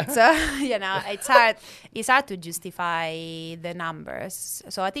nerd. So, it's hard to justify the numbers.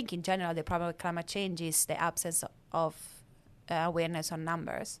 So I think in general, the problem with climate change is the absence of awareness on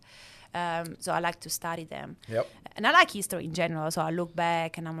numbers. So I like to study them. Yep. And I like history in general. So I look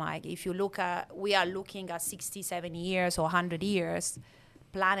back and I'm like, we are looking at 60, 70 years or 100 years.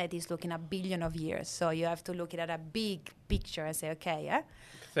 Planet is looking at billion of years. So you have to look at a big picture and say, okay,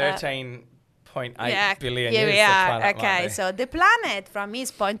 13.8 billion here years. We are. Okay, so the planet, from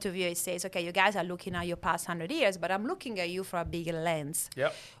his point of view, it says, okay, you guys are looking at your past 100 years, but I'm looking at you from a bigger lens.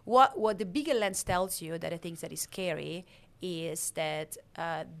 Yep. What the bigger lens tells you that I think that is scary is that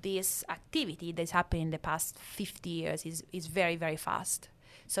this activity that's happened in the past 50 years is very, very fast.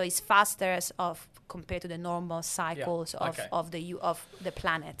 So it's faster compared to the normal cycles of the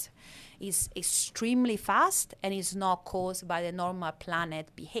planet. It's extremely fast and is not caused by the normal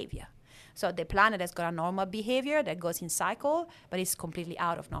planet behavior. So the planet has got a normal behavior that goes in cycle, but it's completely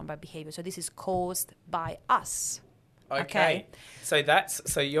out of normal behavior. So this is caused by us. Okay. So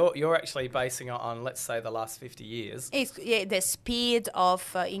you're actually basing it on, let's say, the last 50 years. It's the speed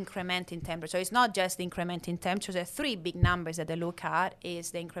of increment in temperature. So it's not just the increment in temperature. There are three big numbers that they look at.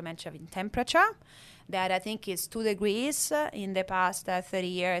 Is the increment in temperature, that I think is 2 degrees in the past 30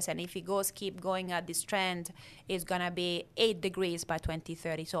 years. And if it keep going at this trend, it's going to be 8 degrees by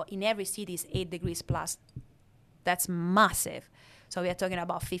 2030. So in every city is 8 degrees plus. That's massive. So we are talking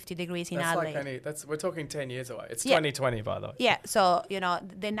about 50 degrees in Adelaide. We're talking 10 years away. It's 2020, by the way. Yeah, so,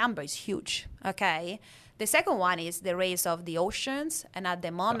 the number is huge, okay? The second one is the rise of the oceans. And at the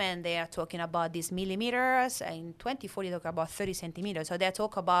moment, they are talking about these millimeters. In 2040, they talk about 30 centimeters. So they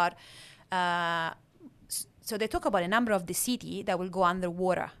talk about a number of the city that will go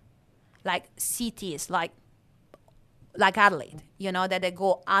underwater. Like cities, like Adelaide, that they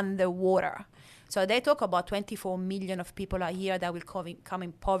go underwater. So they talk about 24 million of people a year that will come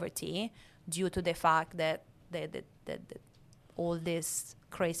in poverty due to the fact that the all these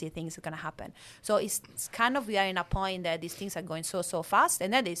crazy things are going to happen. So it's kind of, we are in a point that these things are going so fast,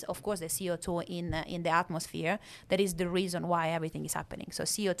 and that is of course the CO2 in the atmosphere. That is the reason why everything is happening. So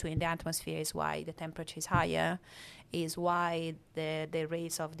CO2 in the atmosphere is why the temperature is higher, is why the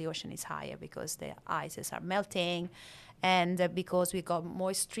rates of the ocean is higher, because the ices are melting, and because we got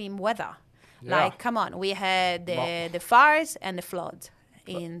more extreme weather. Yeah. Like, come on, we had the fires and the flood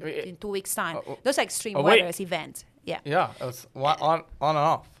in 2 weeks' time. Those are extreme weather events. Yeah. Yeah, it was on and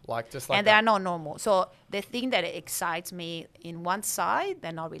off, like just like and they are not normal. So the thing that excites me in one side,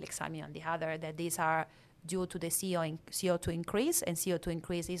 they're not really exciting me on the other, that these are due to the CO2 increase, and CO2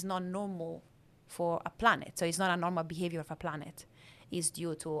 increase is not normal for a planet. So it's not a normal behavior of a planet. It's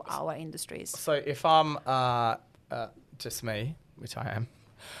due to our industries. So if I'm just me, which I am,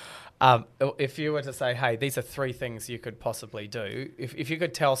 if you were to say, hey, these are 3 things you could possibly do, if you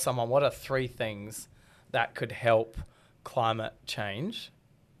could tell someone what are 3 things that could help climate change,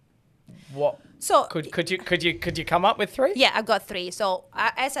 what could you come up with 3? Yeah, I got 3. So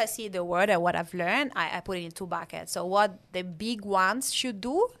as I see the world and what I've learned, I put it in 2 buckets. So what the big ones should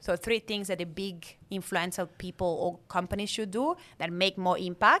do, so 3 things that the big influential people or companies should do that make more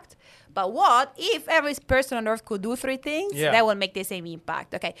impact. But what if every person on earth could do 3 things that will make the same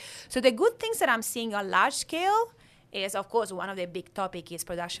impact? Okay, so the good things that I'm seeing on large scale is, of course, one of the big topic is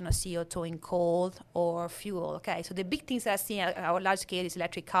production of CO2 in coal or fuel. Okay, so the big things that I see at our large scale is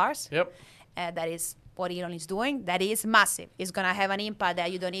electric cars. Yep. That is what Elon is doing. That is massive. It's going to have an impact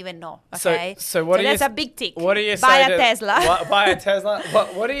that you don't even know. Okay, so that's a big tick. What do you say? Buy a Tesla. Buy a Tesla.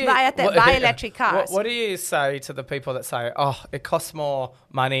 What do you buy electric cars? What do you say to the people that say, oh, it costs more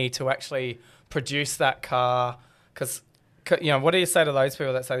money to actually produce that car? Because, what do you say to those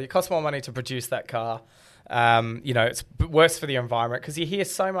people that say it costs more money to produce that car? It's worse for the environment, because you hear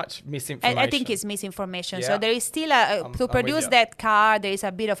so much misinformation. I think it's misinformation. Yeah. So there is still to produce that car, there is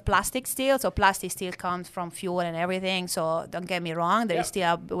a bit of plastic still. So plastic still comes from fuel and everything. So don't get me wrong, there is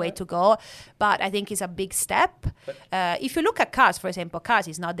still a way to go. But I think it's a big step. If you look at cars, for example, cars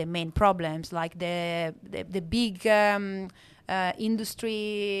is not the main problems. Like the big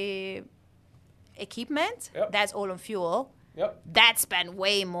industry equipment, that's all on fuel. Yep. That spend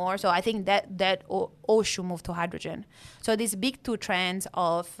way more. So I think that all should move to hydrogen. So these big 2 trends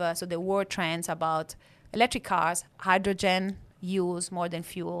of, so the world trends about electric cars, hydrogen use more than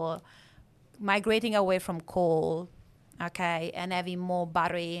fuel, migrating away from coal, okay, and having more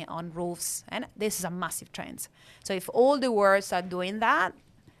battery on roofs. And this is a massive trend. So if all the worlds are doing that,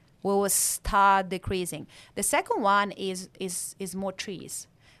 we will start decreasing. The second one is more trees.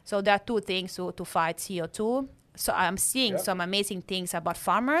 So there are 2 things to fight CO2. So I'm seeing some amazing things about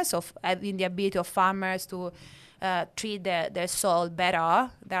farmers, of having the ability of farmers to treat their soil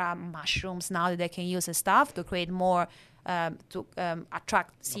better. There are mushrooms now that they can use and stuff to create more, to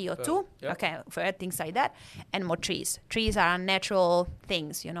attract CO2, for things like that, and more trees. Trees are natural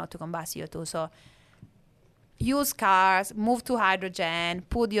things, to combat CO2. So use cars, move to hydrogen,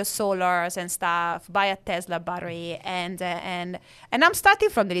 put your solars and stuff, buy a Tesla battery, and I'm starting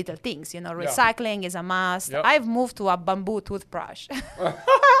from the little things, recycling is a must. Yep. I've moved to a bamboo toothbrush.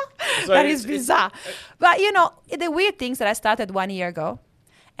 That is bizarre. But, the weird things that I started 1 year ago,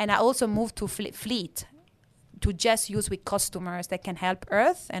 and I also moved to fleet to just use with customers that can help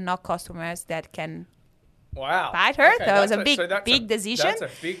Earth and not customers that can... Wow. Right, Earth? Okay, that was a big decision. That's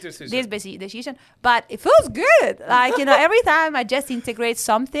a big decision. This big decision. But it feels good. Like, every time I just integrate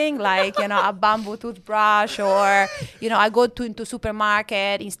something like, a bamboo toothbrush, or, I go into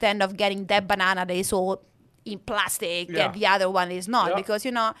supermarket, instead of getting that banana that is all in plastic, that the other one is not. Because,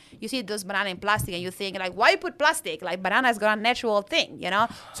 you see those banana in plastic and you think, like, why put plastic? Like, banana's got a natural thing,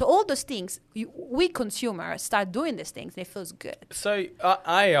 So all those things, we consumers start doing these things. It feels good. So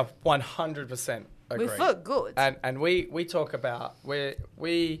I have 100% agree. We feel good. And we talk about we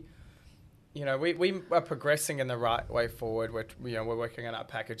are progressing in the right way forward. We're working on our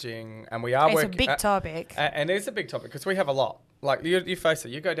packaging, and we are it's working. It's a big topic. And it's a big topic because we have a lot. Like you face it,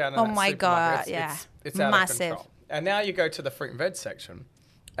 you go down. Oh my God! It's out of control. And now you go to the fruit and veg section,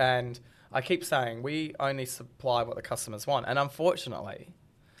 and I keep saying we only supply what the customers want, and unfortunately,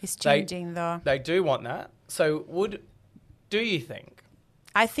 it's changing though. They do want that. So do you think?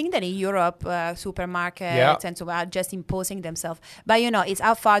 I think that in Europe, supermarkets and so are just imposing themselves. But, it's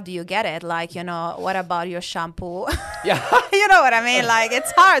how far do you get it? Like, what about your shampoo? Yeah. You know what I mean? Like,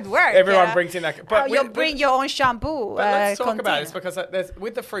 it's hard work. Everyone brings in that. But you bring your own shampoo. But let's talk about this, because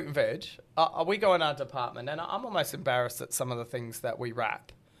with the fruit and veg, we go in our department, and I'm almost embarrassed at some of the things that we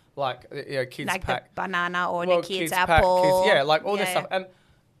wrap. Like, kids like pack. The banana or the kids' apple. Like all this stuff. And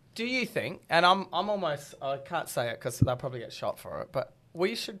Do you think, and I'm almost, I can't say it because they'll probably get shot for it, but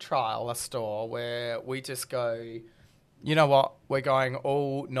we should trial a store where we just go, you know what, we're going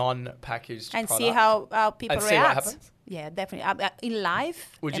all non-packaged And product see how people and react. see what happens? Yeah, definitely. In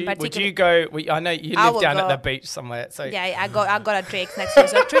life, Would in you particular, go, I know you I live will down at go- the beach somewhere, so... Yeah, I got a Drake's next year.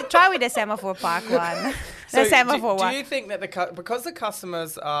 So try with the Semaphore Park one. So The Semaphore do one. you think that because the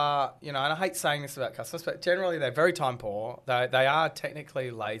customers are, and I hate saying this about customers, but generally they're very time poor. They are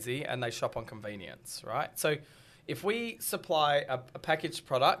technically lazy and they shop on convenience, right? So if we supply a packaged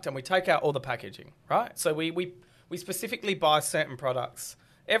product and we take out all the packaging, right? So we specifically buy certain products,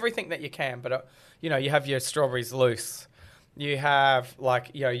 everything that you can, but you have your strawberries loose. You have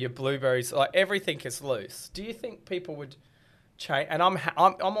your blueberries, like everything is loose. Do you think people would change? And I'm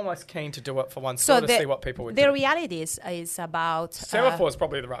almost keen to do it for one store to see what people would do. The reality is about Semaphore is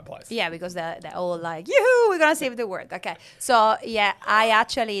probably the right place. Yeah, because they're all like, yoo-hoo, we're gonna save the world. Okay, so yeah, I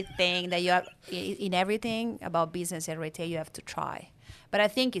actually think that you have in everything about business and retail, you have to try. But I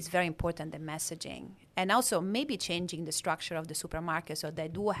think it's very important the messaging and also maybe changing the structure of the supermarket so they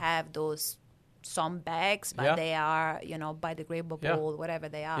do have those some bags, but they are biodegradable, whatever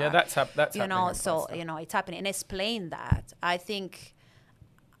they are. Yeah, that's happening. So it's happening, and explain that. I think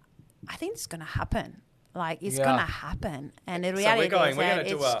it's gonna happen. Like it's gonna happen, and the reality is that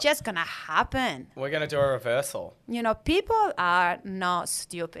it's just gonna happen. We're gonna do a reversal. People are not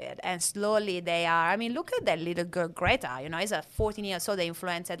stupid, and slowly they are. I mean, look at that little girl Greta. It's a 14 years old. They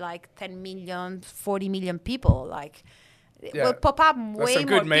influenced like 10 million, 40 million people. Like. Yeah. Will pop up way There's some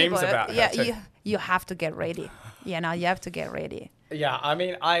good more memes people. about her too. You have to get ready. You have to get ready. Yeah, I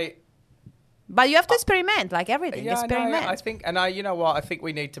mean, But you have to experiment, like everything. Yeah, experiment. I think, and you know what? I think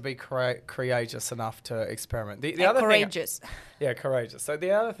we need to be courageous enough to experiment. The other courageous. Thing, courageous. So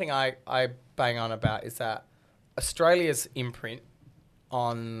the other thing I bang on about is that Australia's imprint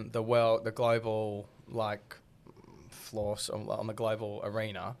on the world, the global floor on the global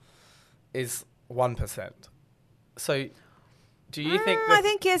arena, is 1%. So. Do you think? I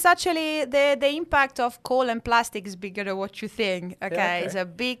think it's actually the impact of coal and plastic is bigger than what you think. Okay, it's a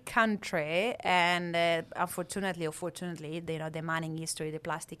big country, and unfortunately, or fortunately, the mining history, the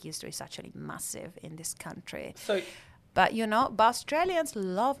plastic history is actually massive in this country. So, but Australians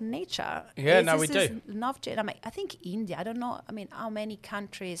love nature. Yeah, we do. I think India. I don't know. I mean, how many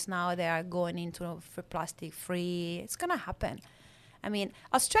countries now they are going into for plastic free? It's gonna happen. I mean,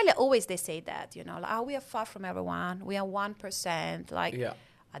 Australia always they say that, we are far from everyone. We are 1%.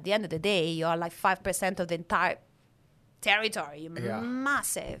 At the end of the day, you are like 5% of the entire territory.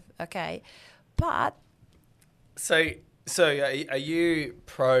 Massive, okay? But... So are you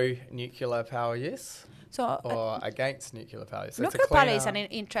pro-nuclear power use? Or against nuclear power use? So nuclear power is an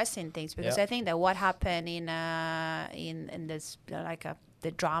interesting thing because I think that what happened in this, the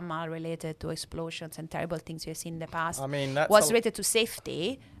drama related to explosions and terrible things we've seen in the past was related to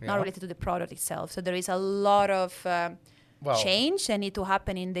safety, not related to the product itself. So there is a lot of change that need to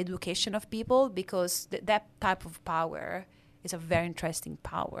happen in the education of people because that type of power is a very interesting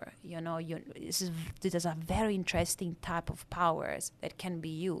power. This is a very interesting type of powers that can be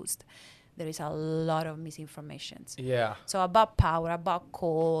used. There is a lot of misinformations. Yeah. So about power, about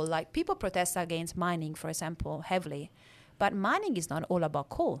coal, people protest against mining, for example, heavily. But mining is not all about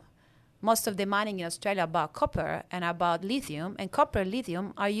coal. Most of the mining in Australia about copper and about lithium. And copper and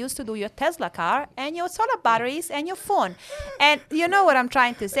lithium are used to do your Tesla car and your solar batteries and your phone. And you know what I'm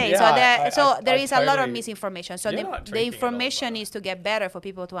trying to say. Yeah, There is a lot of misinformation. So the information needs to get better for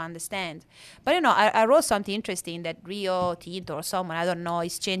people to understand. But I wrote something interesting that Rio Tinto or someone, I don't know,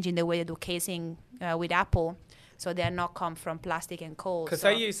 is changing the way they do casing with Apple. So they are not come from plastic and coal. Because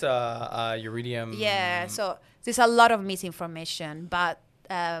they use uridium. Yeah, so there's a lot of misinformation, but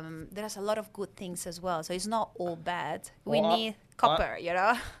there's a lot of good things as well. So it's not all bad. We need copper,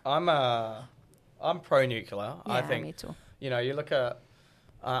 I'm pro-nuclear. Yeah, I think, me too. You look at,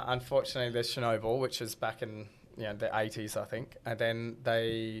 unfortunately, there's Chernobyl, which is back in the 80s, I think. And then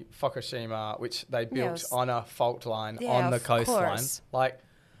Fukushima, which they built on a fault line on the coastline. Course.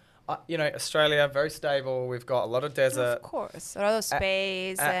 Australia, very stable. We've got a lot of desert. Of course. A lot of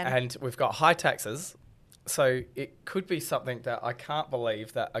space. And we've got high taxes. So it could be something that I can't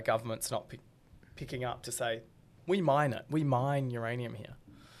believe that a government's not picking up to say, we mine it. We mine uranium here.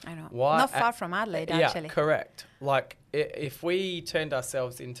 I know. Not far from Adelaide, actually. Yeah, correct. If we turned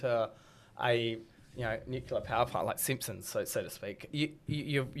ourselves into a nuclear power plant like Simpsons, so to speak,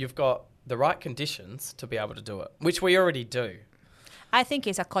 you've got the right conditions to be able to do it, which we already do. I think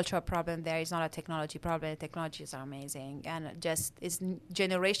it's a cultural problem there. It's not a technology problem. Technologies are amazing. And just it's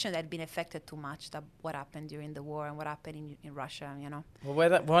generation that had been affected too much that what happened during the war and what happened in Russia, you know. Well,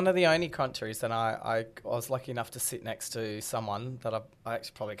 we're one of the only countries, and I was lucky enough to sit next to someone that I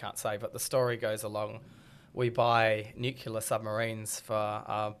actually probably can't say, but the story goes along. We buy nuclear submarines for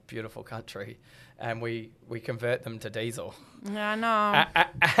our beautiful country, and we convert them to diesel. I know.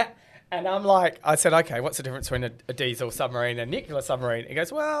 And I'm like, I said, okay, what's the difference between a diesel submarine and a nuclear submarine? He goes,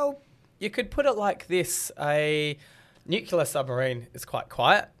 well, you could put it like this. A nuclear submarine is quite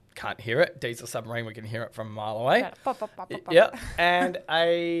quiet. Can't hear it. Diesel submarine, we can hear it from a mile away. Pop, pop, pop, pop, pop. Yeah. And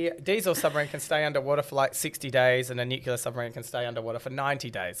a diesel submarine can stay underwater for like 60 days, and a nuclear submarine can stay underwater for 90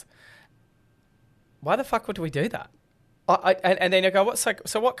 days. Why the fuck would we do that? And then you go,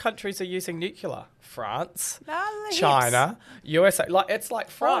 so what countries are using nuclear? France, China, USA. It's like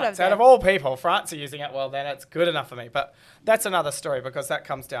France. Out of all people, France are using it. Well, then it's good enough for me. But that's another story because that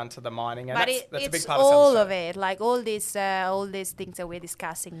comes down to the mining, and that's a big part of all of it. Like all these things that we're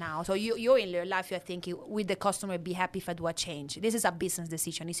discussing now. So you're in your life, you're thinking, will the customer be happy if I do a change? This is a business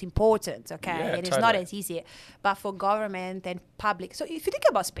decision. It's important, okay? Yeah, and it's not as easy. But for government and public, so if you think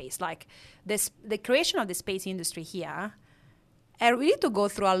about space, like the creation of the space industry here. And we need to go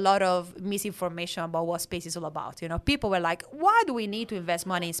through a lot of misinformation about what space is all about. You know, people were like, why do we need to invest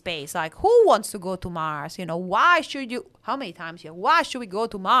money in space? Like, who wants to go to Mars? You know, why should you, how many times here? Why should we go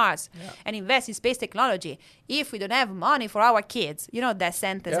to Mars and invest in space technology if we don't have money for our kids? You know, that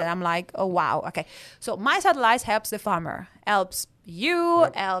sentence, and I'm like, oh, wow. Okay. So my satellites helps the farmer, helps you,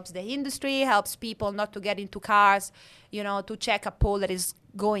 helps the industry, helps people not to get into cars, you know, to check a pole that is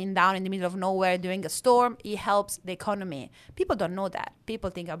going down in the middle of nowhere during a storm. It helps the economy. People don't know that. People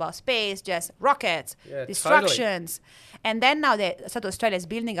think about space, just rockets, destructions. Totally. And then now South Australia is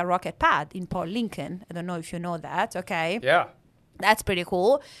building a rocket pad in Port Lincoln. I don't know if you know that, okay? Yeah. That's pretty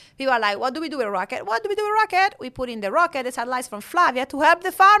cool. People are like, what do we do with a rocket? What do we do with a rocket? We put in the rocket the satellites from Flavia to help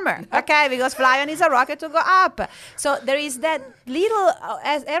the farmer, okay? Because Flavia needs a rocket to go up. So there is that little,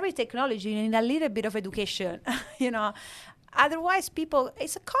 as every technology, you need a little bit of education, you know. Otherwise,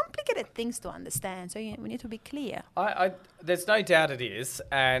 it's a complicated things to understand. So we need to be clear. There's no doubt it is.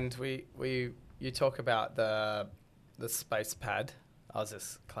 And you talk about the space pad. I was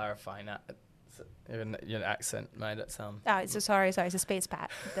just clarifying that. Even your accent made it sound. Oh, it's a space pad.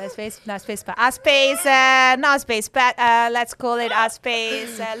 Not space pad. A space, not space pad. Let's call it a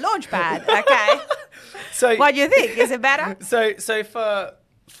space launch pad. Okay. So, what do you think? Is it better? So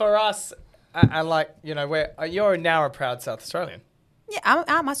for us, and like you know, you're now a proud South Australian. Yeah,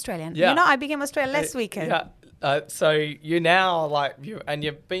 I'm Australian. Yeah. You know, I became Australian last weekend. Yeah. So you now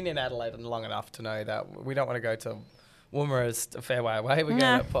you've been in Adelaide long enough to know that we don't want to go to Woomera a fair way away. We're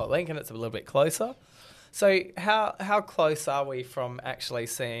going to Port Lincoln. It's a little bit closer. So how close are we from actually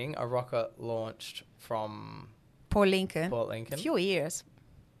seeing a rocket launched from Port Lincoln? A few years.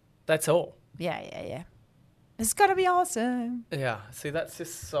 That's all. Yeah. It's going to be awesome. Yeah. See, that's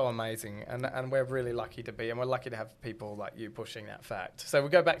just so amazing. And we're really lucky to be, and we're lucky to have people like you pushing that fact. So we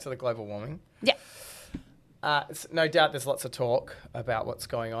go back to the global warming. Yeah. No doubt there's lots of talk about what's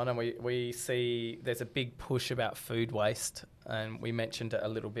going on, and we see there's a big push about food waste, and we mentioned it a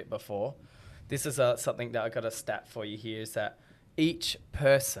little bit before. This is something that I got a stat for you here, is that each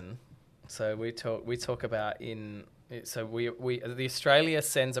person, so we talk about the Australia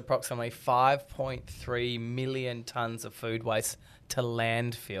sends approximately 5.3 million tonnes of food waste to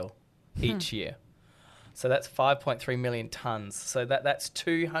landfill each year. So that's 5.3 million tonnes. So that's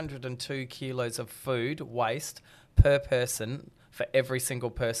 202 kilos of food waste per person for every single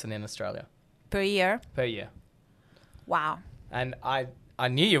person in Australia. Per year? Per year. Wow. And I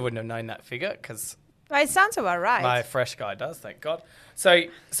knew you wouldn't have known that figure because... Well, it sounds about right. My fresh guy does, thank God. So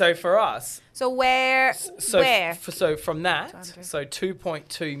for us... So where? So from that,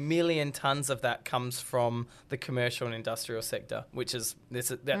 2.2 million tonnes of that comes from the commercial and industrial sector, which is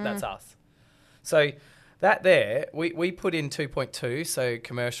that's us. So... That there, we put in 2.2, so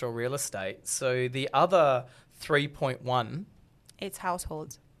commercial real estate. So the other 3.1... It's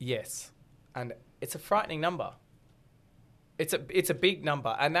households. Yes. And it's a frightening number. It's a big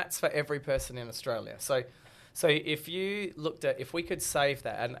number, and that's for every person in Australia. So if you looked at... If we could save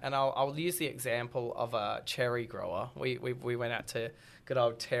that, and I'll use the example of a cherry grower. We went out to good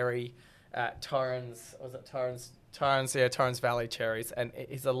old Terry at Torrens... Was it Torrens? Torrens Valley Cherries, and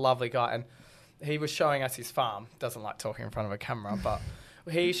he's a lovely guy, and... He was showing us his farm. Doesn't like talking in front of a camera, but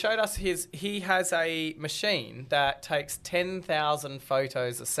he showed us he has a machine that takes 10,000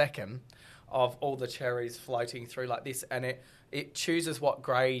 photos a second of all the cherries floating through like this, and it chooses what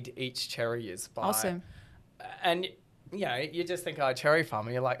grade each cherry is by. Awesome. And you know, you just think, oh, cherry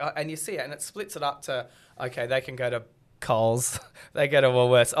farmer. You're like, oh, and you see it, and it splits it up to, okay, they can go to Coles, they go to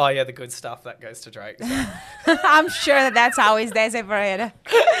Woolworths. Oh yeah, the good stuff that goes to Drake. So. I'm sure that's how it's separated.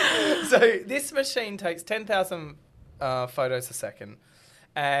 So this machine takes 10,000 photos a second,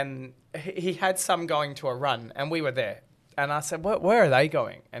 and he had some going to a run, and we were there. And I said, where are they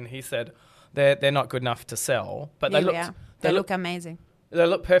going? And he said, they're not good enough to sell, but they look amazing. They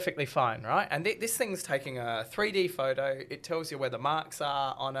look perfectly fine, right? And this thing's taking a 3D photo. It tells you where the marks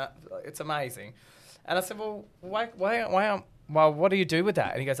are on it. It's amazing. And I said, well, what do you do with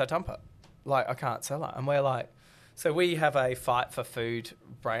that? And he goes, I dump it. Like, I can't sell it. And we're like, so we have a Fight for Food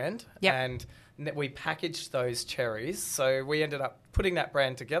brand. Yep. And we packaged those cherries. So we ended up putting that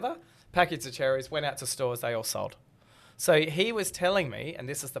brand together, packaged the cherries, went out to stores, they all sold. So he was telling me, and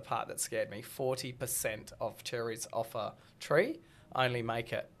this is the part that scared me, 40% of cherries off a tree only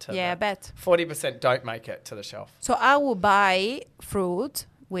make it to I bet. 40% don't make it to the shelf. So I will buy fruit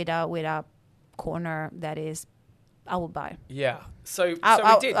with a corner that is, I will buy. Yeah. So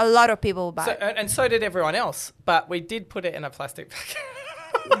we did. A lot of people will buy. So, and so did everyone else, but we did put it in a plastic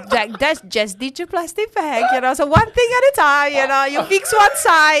bag. That's just digital plastic bag, you know. So one thing at a time, you know. You fix one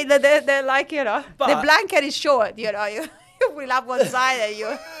side, they're like, you know, the blanket is short, you know. You fill up one side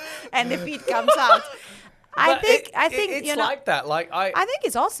and the feet comes out. I think it's you know, like that. Like I think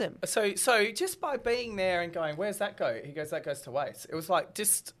it's awesome. So just by being there and going, where's that go? He goes, that goes to waste. It was like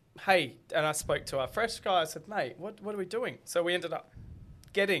just. Hey, and I spoke to our fresh guy. I said, mate, what are we doing? So we ended up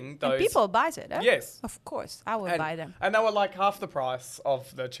getting those. And people buys it, eh? Yes. Of course, I would buy them. And they were like half the price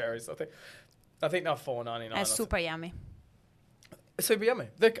of the cherries. I think they're $4.99. And super yummy. Super yummy.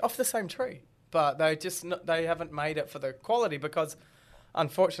 They're off the same tree, but they haven't made it for the quality because,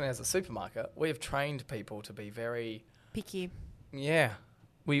 unfortunately, as a supermarket, we have trained people to be very picky. Yeah,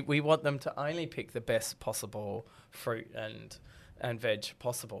 we want them to only pick the best possible fruit and veg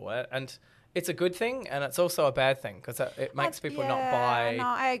possible, and it's a good thing and it's also a bad thing because it makes people not buy. No,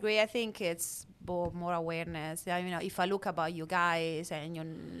 I agree. I think it's more awareness. I mean, if I look about you guys and your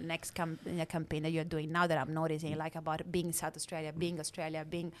next campaign that you're doing now that I'm noticing, like about being South Australia, being Australia,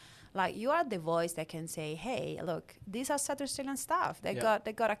 being like you are the voice that can say, hey, look, these are South Australian stuff. They got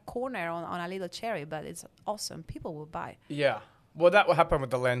a corner on a little cherry, but it's awesome. People will buy. Yeah. Well, that will happen with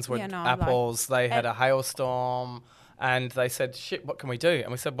the Lenswood apples. They had a hailstorm. And they said, shit, what can we do?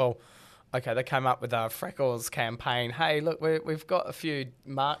 And we said, well, okay, they came up with a Freckles campaign. Hey, look, we've got a few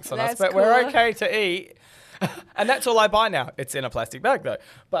marks on us, but we're okay to eat. And that's all I buy now. It's in a plastic bag, though.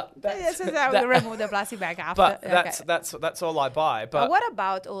 But that's we remove the plastic bag after. But that's all I buy. But what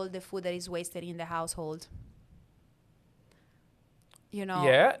about all the food that is wasted in the household? You know.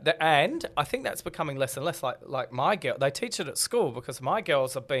 Yeah, and I think that's becoming less and less. Like my girl, they teach it at school because my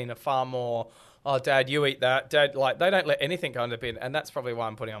girls have been a far more. Oh, Dad, you eat that. Dad, like they don't let anything go in the bin, and that's probably why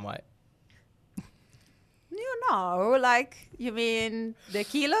I'm putting on weight. You know, like you mean the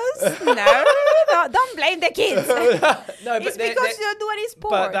kilos? No, don't blame the kids. No, it's because you're doing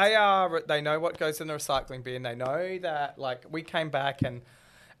sport. But they know what goes in the recycling bin. They know that, like, we came back and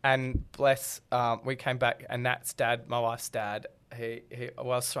we came back and Nat's dad, my wife's dad, he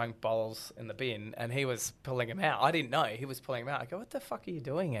was throwing bowls in the bin and he was pulling them out. I didn't know he was pulling them out. I go, what the fuck are you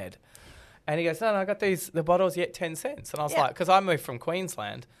doing, Ed? And he goes, no, I got the bottles yet 10 cents. And I was like, because I moved from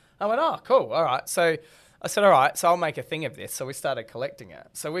Queensland. I went, oh, cool. All right. So I said, all right, so I'll make a thing of this. So we started collecting it.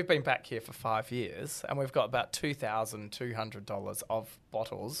 So we've been back here for 5 years and we've got about $2,200 of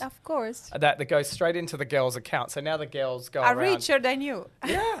bottles. Of course. That goes straight into the girls' account. So now the girls go around. Are richer than you.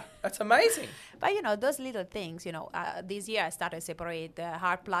 Yeah, that's amazing. But, you know, those little things, you know, this year I started to separate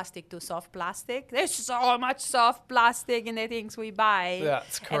hard plastic to soft plastic. There's so much soft plastic in the things we buy.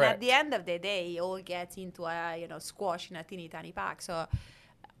 That's correct. And at the end of the day, it all gets into a, squash in a teeny tiny pack. So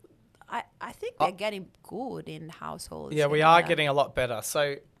I think they're getting good in households. Yeah, we are getting a lot better.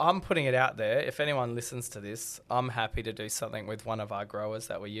 So I'm putting it out there. If anyone listens to this, I'm happy to do something with one of our growers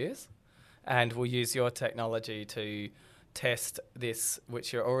that we use. And we'll use your technology to test this,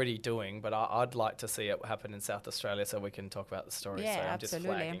 which you're already doing, but I'd like to see it happen in South Australia so we can talk about the story. Yeah, so I'm absolutely.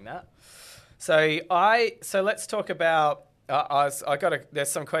 just flagging that. So let's talk about, there's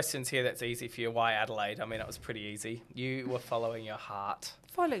some questions here that's easy for you. Why Adelaide? I mean, it was pretty easy. You were following your heart.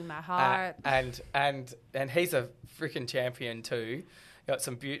 Following my heart. And he's a freaking champion too. Got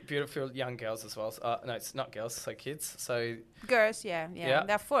some beautiful young girls as well. No, it's not girls, so kids. So girls, yeah.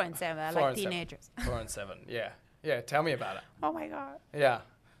 They're 4 and 7, like teenagers. 4 and 7, yeah. Yeah, tell me about it. Oh my God. Yeah.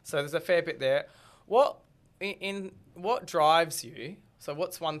 So there's a fair bit there. What drives you? So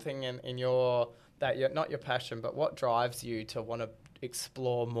what's one thing in your not your passion, but what drives you to want to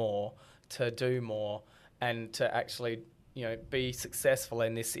explore more, to do more, and to actually, be successful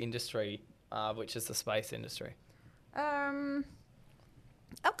in this industry, which is the space industry?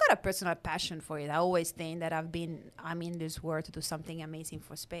 I've got a personal passion for it. I always think that I'm in this world to do something amazing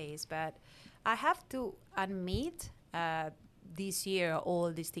for space. But I have to admit, this year,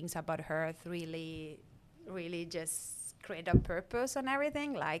 all these things about Earth really, really just create a purpose and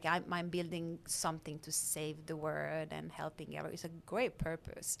everything. Like I'm building something to save the world and helping everyone. It's a great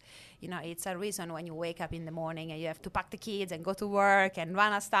purpose. It's a reason when you wake up in the morning and you have to pack the kids and go to work and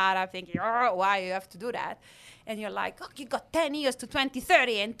run a startup thinking, oh, why you have to do that? And you're like, oh, you got 10 years to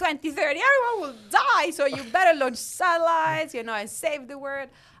 2030, and 2030, everyone will die. So you better launch satellites, and save the world.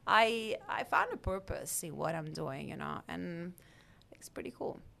 I found a purpose in what I'm doing, and it's pretty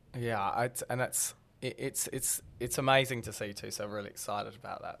cool. Yeah, it's amazing to see too. So I'm really excited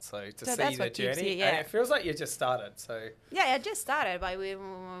about that. So see the journey, and it feels like you just started. So I just started, but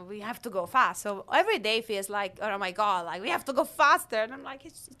we have to go fast. So every day feels like, oh my god, like we have to go faster, and I'm like,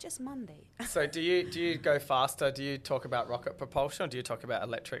 it's just Monday. So do you go faster? Do you talk about rocket propulsion, or do you talk about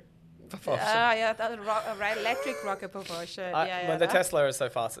electric propulsion? Electric rocket propulsion. The Tesla is so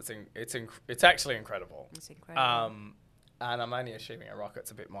fast. It's actually incredible. It's incredible. And I'm only assuming a rocket's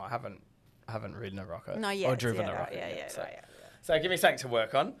a bit more. I haven't ridden a rocket. Not yet. Or driven a rocket. Yeah. So give me something to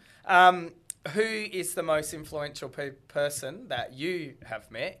work on. Who is the most influential person that you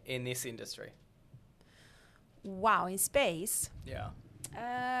have met in this industry? Wow, in space? Yeah.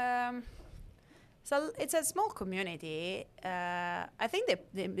 So it's a small community. I think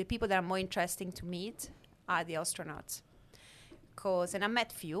the people that are more interesting to meet are the astronauts. And I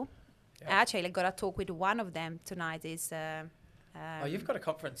met few. Yeah. Actually, I got to talk with one of them tonight. You've got a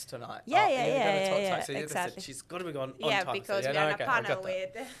conference tonight. Yeah, So exactly. She's got to be on time. Yeah, because we're on a panel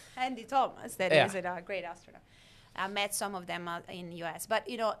with Andy Thomas, that is a great astronaut. I met some of them in US, but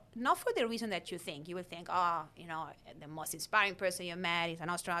not for the reason that you think. You will think, the most inspiring person you met is an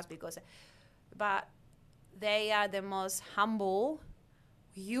astronaut but they are the most humble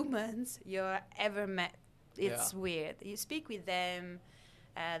humans you ever met. It's weird. You speak with them.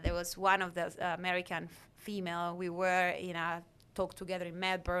 There was one of the American female. We were in a talk together in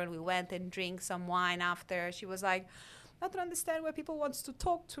Melbourne. We went and drank some wine after. She was like, I don't understand why people want to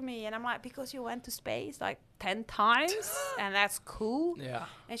talk to me. And I'm like, because you went to space like 10 times and that's cool. Yeah.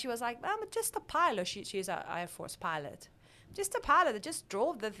 And she was like, I'm just a pilot. She's an Air Force pilot. Just a pilot that just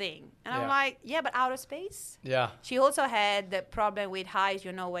drove the thing. And I'm like, but outer space? Yeah. She also had the problem with height,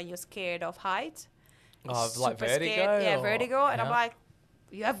 when you're scared of height. Like vertigo? Scared. Yeah, vertigo. And I'm like,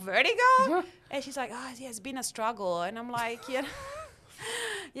 you have vertigo? And she's like, it's been a struggle. And I'm like,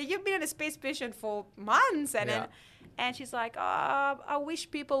 you've been in a space station for months. And she's like, I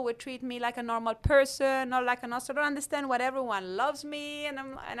wish people would treat me like a normal person, not like an astronaut. I don't understand what everyone loves me. And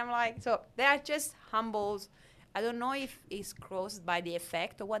I'm like, so they are just humbles. I don't know if it's crossed by the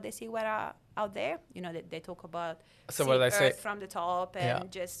effect of what they see out there. They talk about what do they say? Earth from the top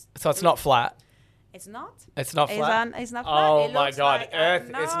and just... So it's not flat? It's not. It's not flat? It's not flat. Oh, my God. Like, Earth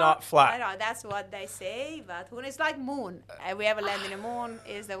is not flat. I know, that's what they say, but it's like moon. Have we ever landed in the moon?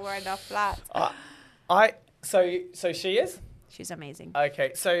 Is the word not flat. So she is? She's amazing.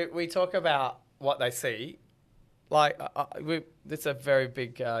 Okay, so we talk about what they see. Like, it's a very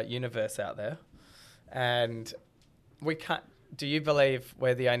big universe out there. And we can't... Do you believe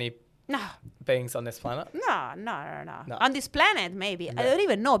we're the only beings on this planet? No. On this planet, maybe. No. I don't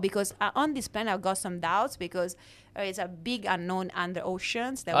even know, because on this planet I've got some doubts, because it's a big unknown under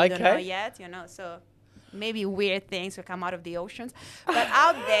oceans that we don't know yet, so maybe weird things will come out of the oceans. But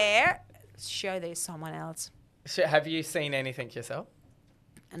out there, sure, there's someone else. Have you seen anything yourself?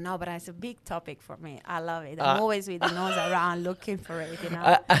 No, but it's a big topic for me. I love it. I'm always with the nose around looking for it,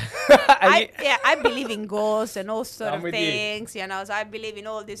 I believe in ghosts and all sort of things, so I believe in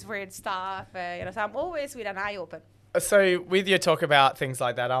all this weird stuff, so I'm always with an eye open. So with your talk about things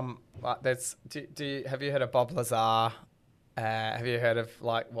like that, have you heard of Bob Lazar? Have you heard of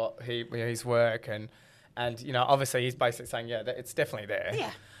like what his work and obviously he's basically saying, that it's definitely there.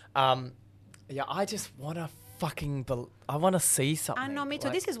 Yeah. I just want to I want to see something. I know, me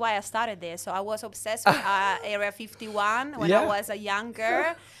too. This is why I started this. So I was obsessed with Area 51 when I was a young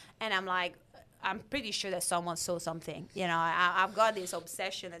girl. And I'm like, I'm pretty sure that someone saw something. I've got this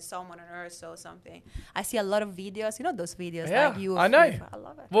obsession that someone on Earth saw something. I see a lot of videos. Those videos like you. I know. I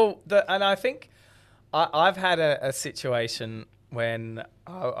love it. Well, and I think I've had a situation when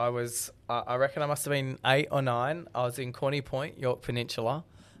I reckon I must have been 8 or 9. I was in Corny Point, York Peninsula.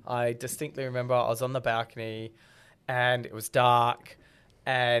 I distinctly remember I was on the balcony and it was dark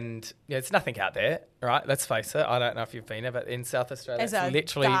and it's nothing out there, right? Let's face it. I don't know if you've been there, but in South Australia, it's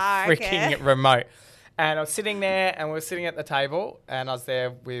literally freaking remote. And I was sitting there, and we were sitting at the table, and I was there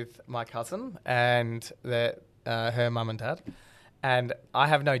with my cousin and her mum and dad. And I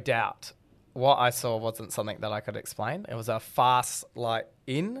have no doubt what I saw wasn't something that I could explain. It was a fast,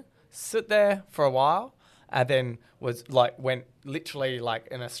 sit there for a while, and then went literally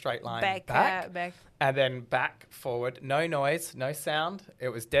in a straight line back. And then back forward, no noise, no sound. It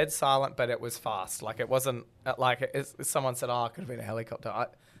was dead silent, but it was fast. It wasn't someone said, "Oh, it could have been a helicopter."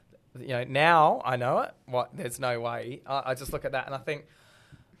 Now I know it. There's no way. I just look at that and I think,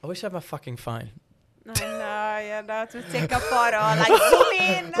 I wish I had my fucking phone. I know, to take a photo, zoom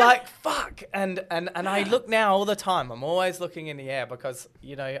in. Fuck. And I look now all the time. I'm always looking in the air because,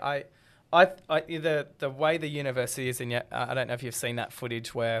 the way the universe is, and I don't know if you've seen that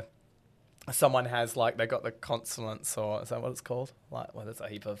footage where someone has they got the consonants, or is that what it's called? There's a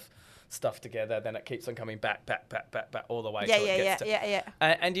heap of stuff together, then it keeps on coming back all the way. Yeah.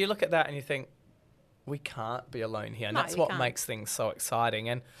 And you look at that and you think, we can't be alone here. And that's what makes things so exciting.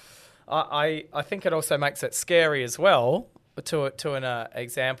 And I think it also makes it scary as well. To an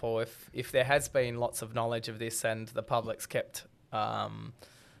example, if there has been lots of knowledge of this and the public's kept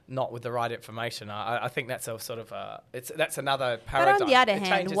not with the right information, I think that's a sort of that's another paradigm. But on the other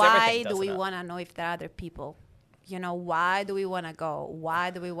hand, why do we want to know if there are other people? Why do we want to go? Why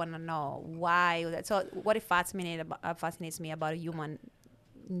do we want to know? Why? So what fascinates me about a human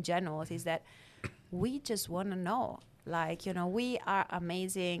in general is that we just want to know. We are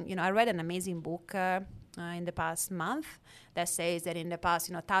amazing. I read an amazing book in the past month that says that in the past,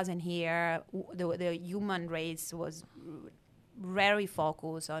 1,000 years, the human race was very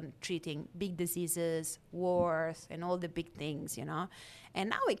focused on treating big diseases, wars, and all the big things, And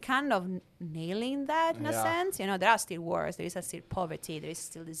now we're kind of nailing that in a sense. There are still wars, there is still poverty, there is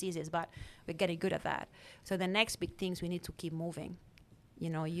still diseases, but we're getting good at that. So the next big things, we need to keep moving.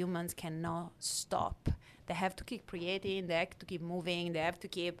 Humans cannot stop. They have to keep creating, they have to keep moving, they have to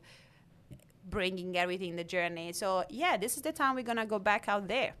keep bringing everything in the journey. So this is the time we're gonna go back out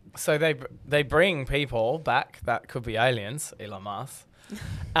there. So they bring people back that could be aliens, Elon Musk,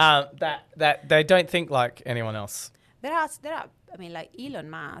 that they don't think like anyone else. There are Elon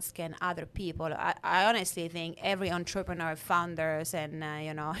Musk and other people. I honestly think every entrepreneur, founders, and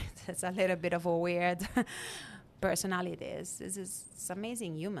it's a little bit of a weird personalities. It's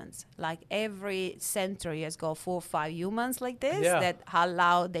amazing humans. Every century has got 4 or 5 humans like this that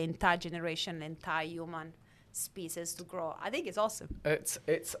allow the entire generation, the entire human species to grow. I think it's awesome.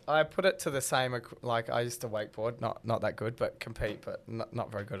 I put it to the same, I used to wakeboard, not that good, but compete, but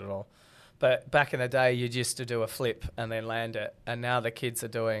not very good at all. But back in the day, you used to do a flip and then land it. And now the kids are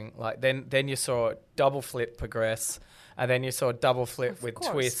doing then you saw double flip progress, and then you saw double flip with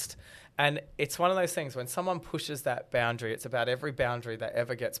twist. And it's one of those things when someone pushes that boundary, it's about every boundary that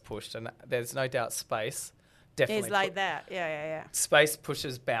ever gets pushed. And there's no doubt space definitely. It's like that. Yeah. Space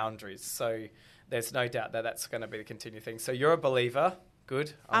pushes boundaries. So there's no doubt that that's going to be the continued thing. So you're a believer.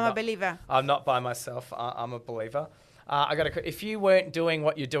 Good. I'm a believer. I'm not by myself. I'm a believer. If you weren't doing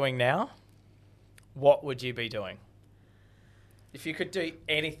what you're doing now, what would you be doing? If you could do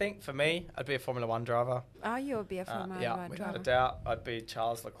anything, for me, I'd be a Formula 1 driver. Oh, you would be a Formula 1 driver. Without a doubt, I'd be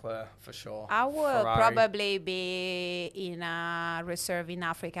Charles Leclerc for sure. I would probably be in a reserve in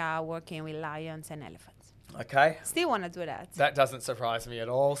Africa working with lions and elephants. Okay. Still want to do that. That doesn't surprise me at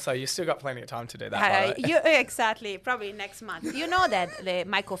all. So you still got plenty of time to do that. Exactly. Probably next month. You know that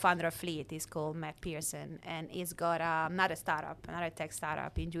my co-founder of Fleet is called Matt Pearson, and he's got another tech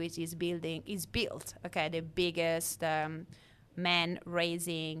startup in which he's built the biggest man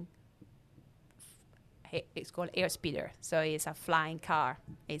raising. It's called Airspeeder. So it's a flying car.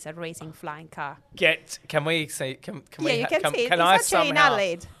 It's a racing flying car. Can we see? Can we? You can see it. Can It's actually in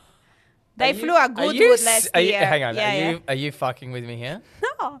Adelaide. They flew a Goodwood last year. Hang on. Are you fucking with me here?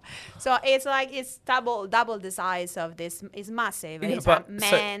 No. So it's double the size of this. It's massive. It's a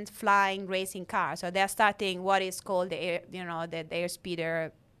manned flying racing car. So they're starting what is called the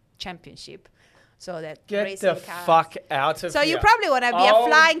Airspeeder Championship. So that get racing the car. fuck out of here. So you probably want to be a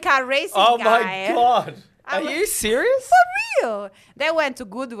flying car racing guy. Oh my God. Are you serious? For real. They went to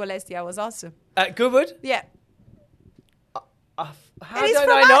Goodwood last year. It was awesome. At Goodwood? Yeah. How don't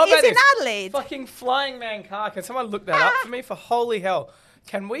I know about it's this? in Adelaide. Fucking flying man car. Can someone look that up for me? For holy hell.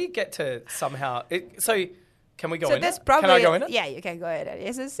 Can we get to somehow... can we go in it? Can I go in it? Yeah, you can go in it.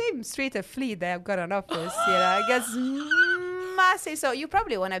 It's the same street of Fleet that I've got an office. I guess massive. So you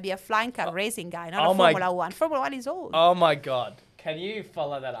probably want to be a flying car racing guy, not a Formula 1. Formula 1 is old. Oh my God. Can you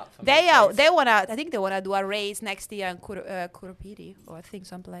follow that up for me? I think they want to do a race next year in Kurupiri or I think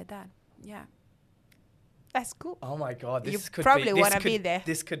something like that. Yeah. That's cool. Oh my God, You probably want to be there.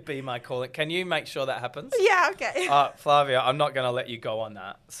 This could be my calling. Can you make sure that happens? Yeah, okay. Flavia, I'm not going to let you go on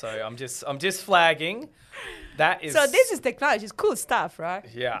that. So I'm just flagging. That is. So this is technology. It's cool stuff, right?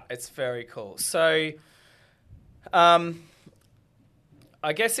 Yeah, it's very cool. So, I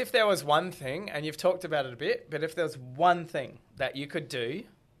guess if there was one thing, and you've talked about it a bit, but if there was one thing that you could do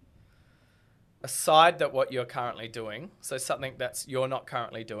aside that what you're currently doing, so something that's you're not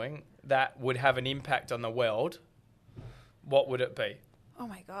currently doing, that would have an impact on the world, what would it be? Oh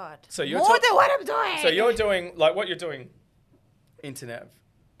my God. So you're more than what I'm doing. So you're doing, like what you're doing, Internet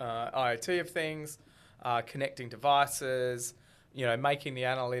of IoT of things, connecting devices, making the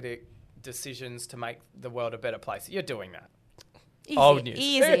analytic decisions to make the world a better place. You're doing that. Easy, Old news.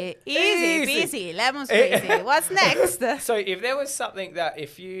 easy, busy, lemon squeezy. What's next? So if there was something that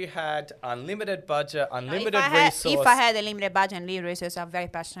if you had unlimited budget, unlimited resource... If I had a limited budget and limited resource, I'm very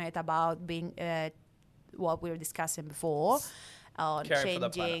passionate about being what we were discussing before. On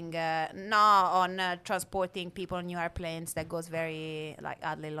changing, transporting people on new airplanes that goes very like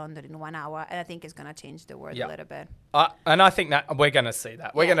Adelaide, London in 1 hour, and I think it's gonna change the world a little bit. And I think that we're gonna see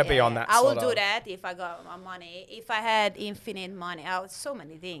that. We're gonna be on that. I will do that if I got my money. If I had infinite money, so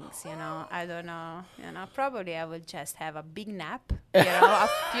many things. I don't know. Probably I would just have a big nap. A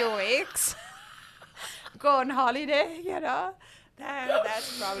few weeks, go on holiday.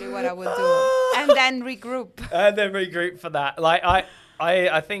 That's probably what I would do, and then regroup. And then regroup for that. Like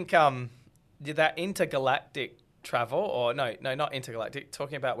I think that intergalactic travel, or no, not intergalactic.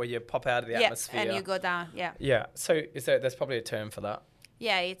 Talking about where you pop out of the atmosphere and you go down. Yeah. Yeah. So there's probably a term for that.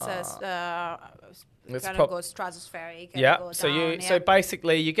 Yeah, it's kind of goes stratospheric. Yeah. So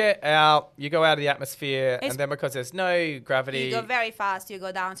basically you go out of the atmosphere, and then because there's no gravity, you go very fast. You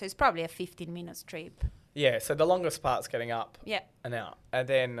go down. So it's probably a 15-minute trip. Yeah, so the longest part's getting up and out. And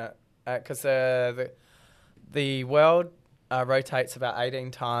then, because the world rotates about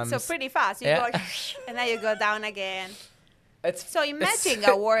 18 times. So pretty fast. You go, and then you go down again. So imagine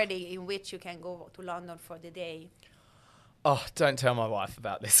a world in which you can go to London for the day. Oh, don't tell my wife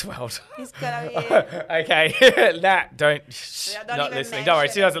about this world. It's going to be... Okay, Nat, don't not listening. Don't worry,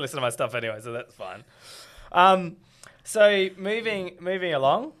 she it. doesn't listen to my stuff anyway, so that's fine. So moving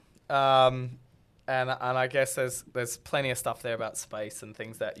along... And I guess there's plenty of stuff there about space and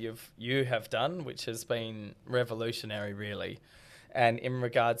things that you have done, which has been revolutionary, really. And in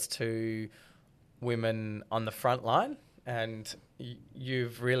regards to women on the front line, and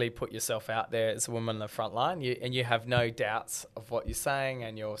you've really put yourself out there as a woman on the front line, and you have no doubts of what you're saying,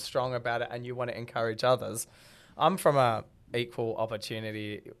 and you're strong about it, and you want to encourage others. I'm from a equal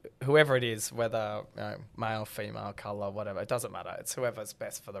opportunity, whoever it is, whether male, female, colour, whatever, it doesn't matter. It's whoever's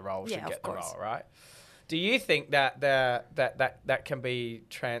best for the role should get the role, right? Do you think that that can be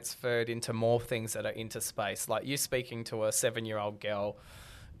transferred into more things that are into space? Like you speaking to a 7-year-old girl,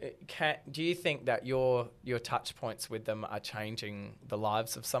 do you think that your touch points with them are changing the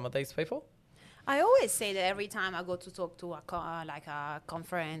lives of some of these people? I always say that every time I go to talk to a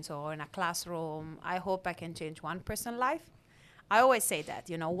conference or in a classroom, I hope I can change one person's life. I always say that,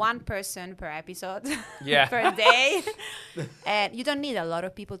 one person per episode per day. And you don't need a lot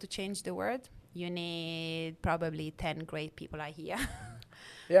of people to change the world. You need probably 10 great people I hear.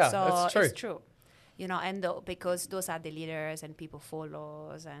 Yeah, so that's true. It's true. And because those are the leaders and people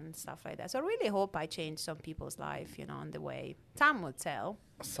follows and stuff like that. So I really hope I change some people's life, on the way. Time will tell.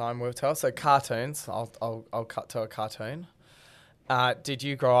 Time will tell. So cartoons, I'll cut to a cartoon. Did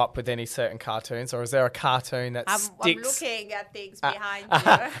you grow up with any certain cartoons, or is there a cartoon that sticks? I'm looking at things behind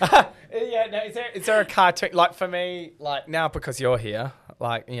you. Yeah, no, is there a cartoon, like for me, like now because you're here,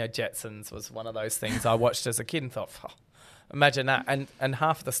 like, Jetsons was one of those things I watched as a kid and thought, imagine that. And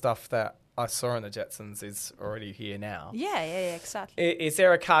half the stuff that I saw in the Jetsons is already here now. Yeah, exactly. Is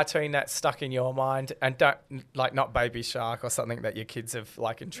there a cartoon that's stuck in your mind, and not Baby Shark or something that your kids have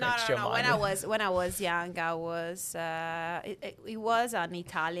entrenched your mind? When I was young, I was it was an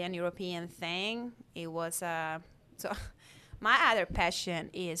Italian European thing. It was so my other passion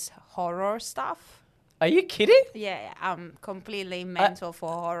is horror stuff. Are you kidding? Yeah, I'm completely mental for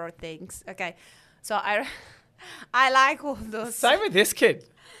horror things. Okay, so I like all those. Same with this kid.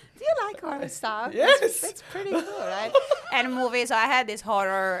 Do you like horror stuff? Yes. It's pretty cool, right? And movies. So I had this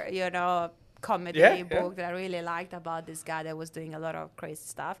horror, comedy book that I really liked about this guy that was doing a lot of crazy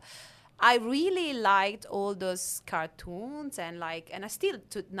stuff. I really liked all those cartoons and I still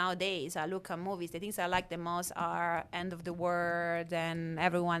nowadays I look at movies. The things I like the most are end of the world and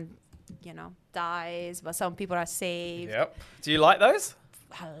everyone, dies, but some people are saved. Yep. Do you like those?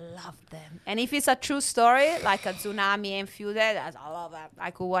 I love them. And if it's a true story, like a tsunami and few dead, I love that.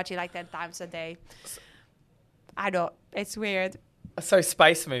 I could watch it 10 times a day. I don't. It's weird. So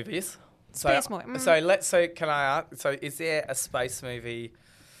space movies. Space movie. So can I ask? So is there a space movie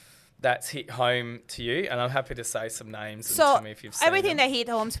that's hit home to you? And I'm happy to say some names and tell me if you've seen everything them. that hit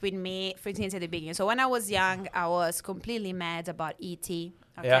home with me since the beginning. So when I was young, I was completely mad about E.T.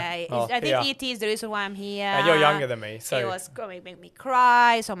 Okay, Yeah. Oh, I think yeah. E.T. is the reason why I'm here. And you're younger than me, so It was going to make me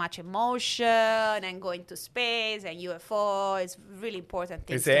cry, so much emotion, and going to space and UFO. It's really important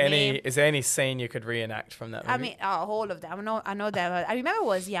things is there to me. any scene you could reenact from that movie? I mean, all of them. I know that. I remember I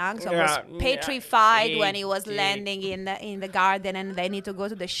was young, so I Yeah, was petrified when he was E.T. landing in the garden and they need to go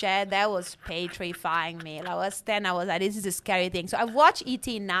to the shed. That was petrifying me. I was like, this is a scary thing. So I watch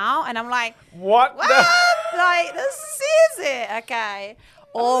E.T. now, and I'm like, what? what? Like, this is it. Okay.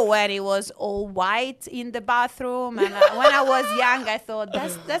 Or when it was all white in the bathroom, and when I was young, I thought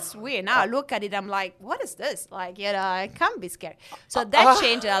that's weird. Now I look at it, I'm like, what is this? Like, it can't be scary. So that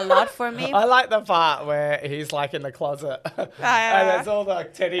changed a lot for me. I like the part where he's like in the closet and there's all the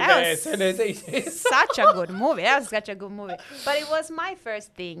teddy bears and there's E.T. Such a good movie. That was such a good movie. But it was my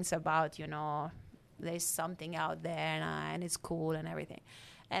first things about, there's something out there and it's cool and everything.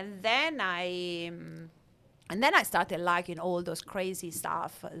 And then I started liking all those crazy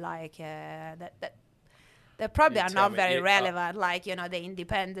stuff, like that probably are not very relevant, like the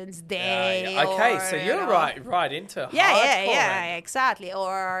Independence Day. Yeah. Okay, or, so you're right into yeah, exactly.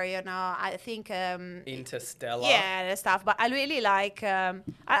 Or I think Interstellar. Yeah, the stuff. But I really like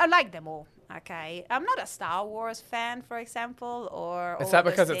I like them all. Okay, I'm not a Star Wars fan, for example, or Is all that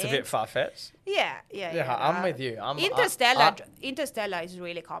those because it's a things. bit far-fetched? Yeah. I'm with you. Interstellar is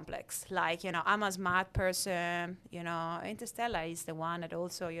really complex. Like, I'm a smart person. Interstellar is the one that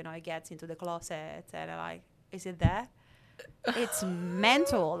also, gets into the closet and like, is it there? It's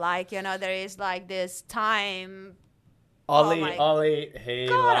mental. Like, there is like this time. Ollie, he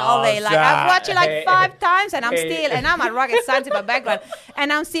God, loves Ollie, like that. I've watched it like 5 times and I'm a rocket science in my background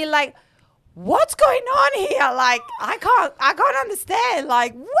and I'm still like, what's going on here? Like, I can't understand.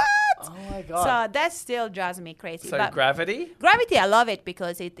 Like, what? Oh my God. So that still drives me crazy. So But Gravity? Gravity, I love it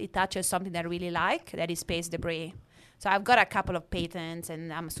because it touches something that I really like, that is space debris. So I've got a couple of patents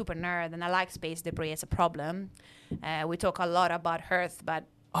and I'm a super nerd and I like space debris as a problem. We talk a lot about Earth, but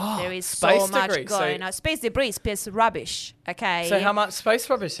there is so much going on. Space debris, space rubbish. Okay. So how much space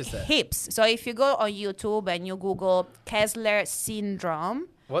rubbish is there? Heaps. So if you go on YouTube and you Google Kessler syndrome,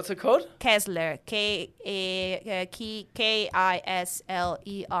 what's it called? Kessler, Kisler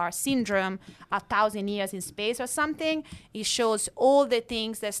syndrome, 1,000 years in space or something. It shows all the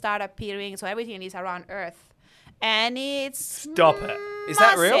things that start appearing. So everything is around Earth. And it's Stop it. Is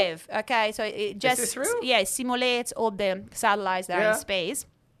that real? massive. Okay, so it just Is this real? Yeah, it simulates all the satellites that are in space.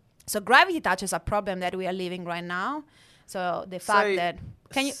 So gravity touches a problem that we are living right now. So the fact that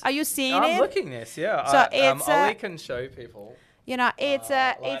are you seeing it? I'm looking this, yeah. So it's Ollie can show people.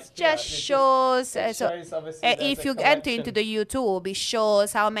 It just shows. If you enter into the YouTube, it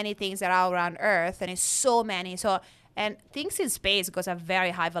shows how many things there are around Earth, and it's so many. So. And things in space goes at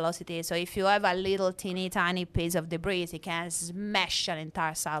very high velocity. So if you have a little teeny tiny piece of debris, it can smash an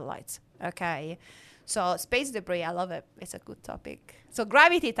entire satellite. Okay. So space debris, I love it. It's a good topic. So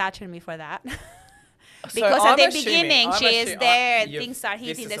gravity touched me for that. Because at the beginning, she is there, things start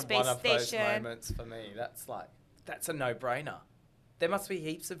hitting the space station. This is one of those moments for me. That's a no-brainer. There must be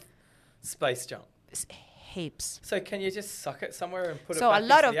heaps of space junk. Heaps. So can you just suck it somewhere and put it back So a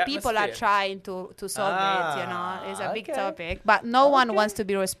lot into of the people are trying to solve it, It's a big topic. But no one wants to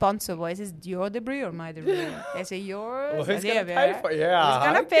be responsible. Is this your debris or my debris? Is it yours? Well, who's going to pay for it? Yeah. Who's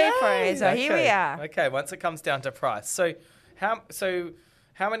going to pay for it? So here we are. Okay, once it comes down to price. So how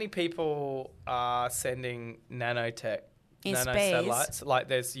many people are sending nanotech, satellites? Like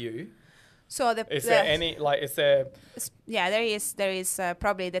there's you. So is there any, is there? Yeah, there is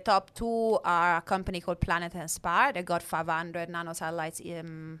probably the top 2 are a company called Planet and Spire. They got 500 nanosatellites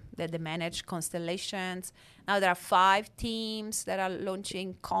that they manage constellations. Now there are 5 teams that are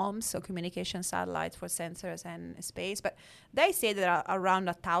launching comms, so communication satellites for sensors and space. But they say there are around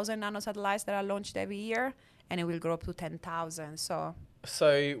 1,000 nanosatellites that are launched every year, and it will grow up to 10,000. So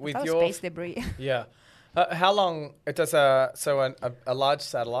with your space debris. Yeah. How long does a large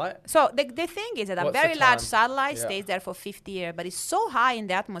satellite? So the thing is that a very large satellite stays there for 50 years, but it's so high in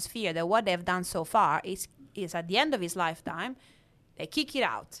the atmosphere that what they've done so far is at the end of its lifetime, they kick it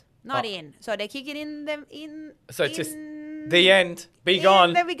out, not in. So they kick it in. So it's just the end. Be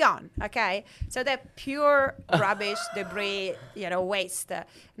gone. Then be gone. Okay. So they're pure rubbish, debris, waste.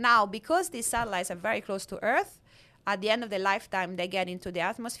 Now, because these satellites are very close to Earth, at the end of their lifetime, they get into the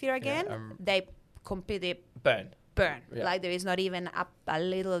atmosphere again. They completely burn. Like there is not even a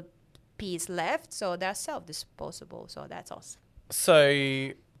little piece left, so they're self-disposable. So that's awesome. So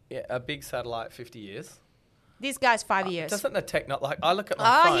yeah, a big satellite, 50 years. This guy's 5 years. Doesn't the tech not like? I look at my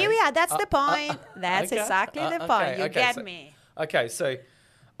phone. Oh, here we are. That's the point. That's okay. exactly the point. You get me. Okay, so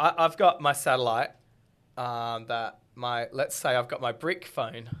I've got my satellite. Let's say I've got my brick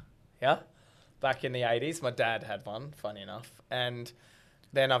phone. Yeah, back in the 80s, my dad had one. Funny enough, and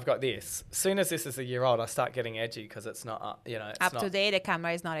then I've got this. As soon as this is a year old, I start getting edgy because it's not, it's up not to date. The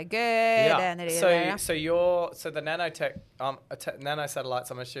camera is not a good. Yeah. And So the nanotech, nano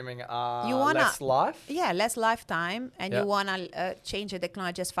satellites, I'm assuming are less life. Yeah, less lifetime, and Yeah. you wanna change the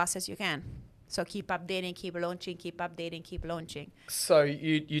technology as fast as you can. So keep updating, keep launching, keep updating, keep launching. So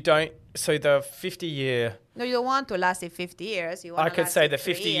you don't. So the 50-year. No, you don't want to last it 50 years. You want I could say the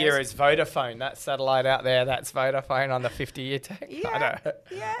 50-year is Vodafone. That satellite out there, that's Vodafone on the 50-year tech. Yeah,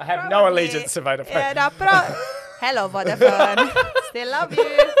 I have no allegiance to Vodafone. Yeah, hello, Vodafone. Still love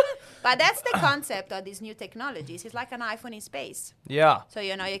you. But that's the concept of these new technologies. It's like an iPhone in space. Yeah. So,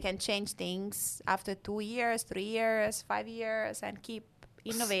 you can change things after 2 years, 3 years, 5 years, and keep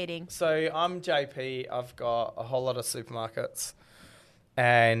innovating. So I'm JP. I've got a whole lot of supermarkets,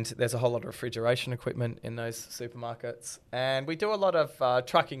 and there's a whole lot of refrigeration equipment in those supermarkets, and we do a lot of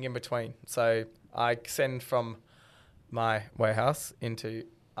trucking in between. So I send from my warehouse into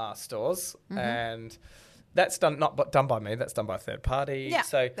our stores, and that's not done by me. That's done by a third party. Yeah,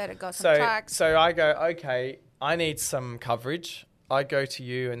 so let it go some trucks. So I go, okay, I need some coverage. I go to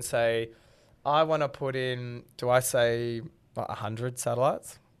you and say, I want to put in. Do I say 100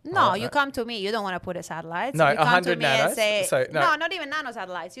 satellites? No, you come to me. You don't want to put a satellite. No, you come 100 to me nanos. and say, So, no. not even nano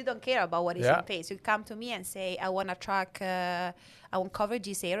satellites. You don't care about what is in space. You come to me and say, I want to track, I want cover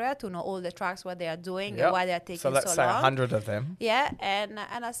this area to know all the trucks, what they are doing, and why they are taking so long. So let's say 100 of them. Yeah, and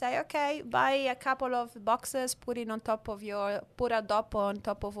I say, okay, buy a couple of boxes, put a dot on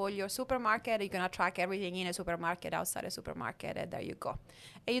top of all your supermarket. You're going to track everything in a supermarket, outside a supermarket, and there you go.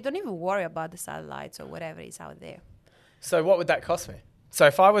 And you don't even worry about the satellites or whatever is out there. So what would that cost me? So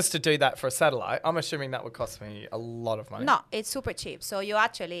if I was to do that for a satellite, I'm assuming that would cost me a lot of money. No, it's super cheap. So you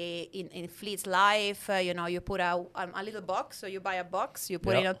actually, in Fleet's Life, you put a little box. So you buy a box, you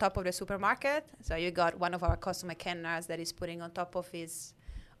put it on top of the supermarket. So you got one of our customer Kenners that is putting on top of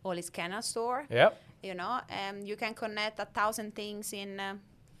all his Kenner store. Yep. And you can connect 1,000 things in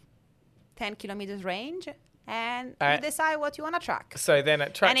 10 kilometers range. And you decide what you want to track. So then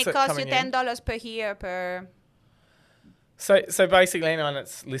it tracks. And it costs you $10 per year per. So basically, anyone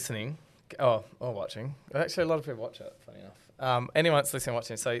that's listening, or watching, actually a lot of people watch it. Funny enough, anyone that's listening,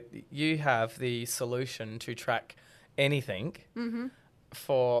 watching. So you have the solution to track anything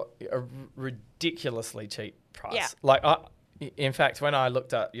for a ridiculously cheap price. Yeah. Like, in fact, when I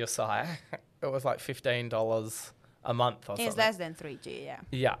looked at your site, it was like $15 a month or something. It's less than 3G, yeah.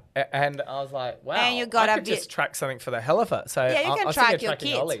 Yeah, and I was like, wow, and you I could just track something for the hell of it. So yeah, you can track your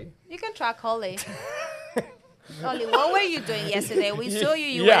kids. Ollie. You can track Holly. Ollie, what were you doing yesterday? We saw you.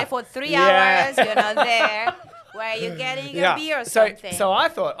 You were for 3 hours. You're not there. Were you getting a beer or something? So I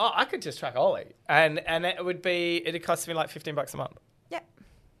thought, I could just track Ollie, and it'd cost me like $15 a month. Yeah,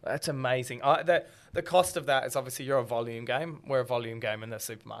 that's amazing. The cost of that is obviously you're a volume game. We're a volume game in the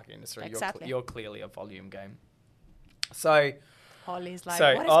supermarket industry. Exactly. You're clearly a volume game. So Ollie's like,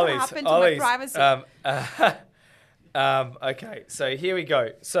 what is going to happen to my privacy? Okay, so here we go.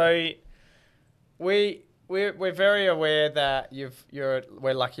 So we're very aware that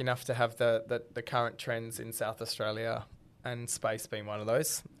we're lucky enough to have the current trends in South Australia, and space being one of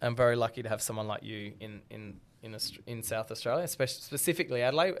those. I'm very lucky to have someone like you in South Australia, specifically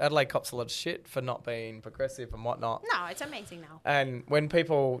Adelaide. Adelaide cops a lot of shit for not being progressive and whatnot. No, it's amazing now. And when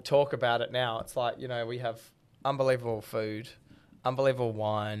people talk about it now, it's like, we have unbelievable food, unbelievable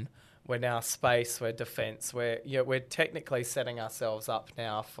wine. We're now space, we're defence, we're technically setting ourselves up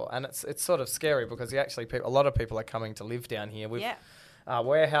now and it's sort of scary because a lot of people are coming to live down here. Our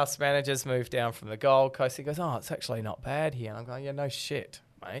warehouse managers moved down from the Gold Coast. He goes, it's actually not bad here. And I'm going, no shit,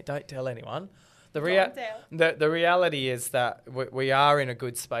 mate, don't tell anyone. The reality is that we are in a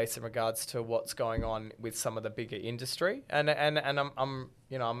good space in regards to what's going on with some of the bigger industry, and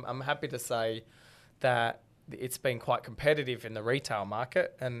I'm happy to say that it's been quite competitive in the retail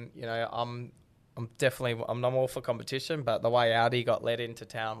market, and I'm not all for competition, but the way Audi got let into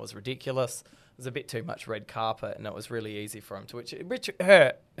town was ridiculous. It was a bit too much red carpet, and it was really easy for them which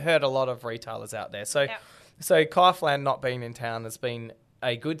hurt a lot of retailers out there. So Kaufland not being in town has been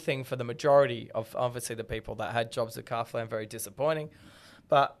a good thing for the majority of obviously the people that had jobs at Kaufland. Very disappointing,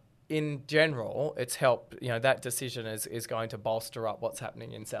 but in general, it's helped. That decision is going to bolster up what's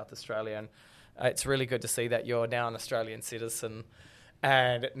happening in South Australia, and it's really good to see that you're now an Australian citizen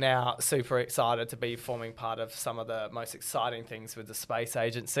and now super excited to be forming part of some of the most exciting things with the space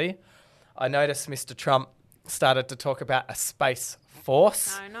agency. I noticed Mr. Trump started to talk about a space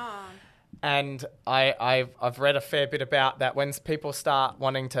force. I know. And I've read a fair bit about that. When people start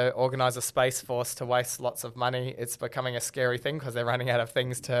wanting to organise a space force to waste lots of money, it's becoming a scary thing because they're running out of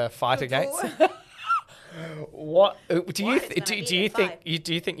things to fight against. What do you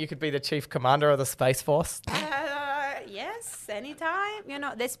think you could be the chief commander of the space force? Yes, anytime.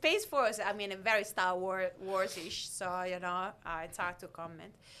 The Space Force, very Star Wars-ish, so, it's hard to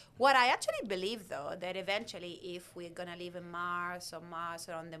comment. What I actually believe, though, that eventually if we're going to live in Mars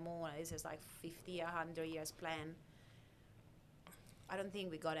or on the moon, this is like 50, 100 years plan. I don't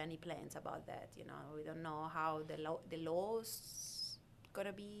think we got any plans about that, We don't know how the law's going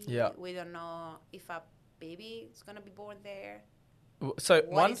to be. Yeah. We don't know if a baby is going to be born there. So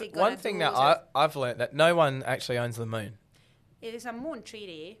one thing that I've learned that no one actually owns the moon. It is a moon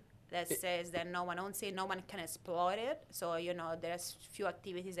treaty that says that no one owns it, no one can exploit it. So, there's few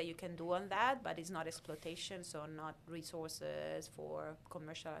activities that you can do on that, but it's not exploitation, so not resources for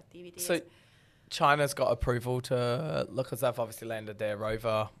commercial activities. So China's got approval to look, because they've obviously landed their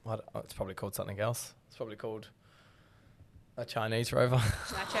rover. It's probably called something else. It's probably called a Chinese rover.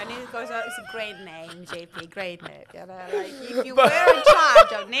 A Chinese rover is a great name, JP. Great name. If you were in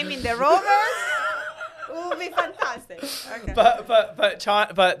charge of naming the rovers, it would be fantastic. Okay.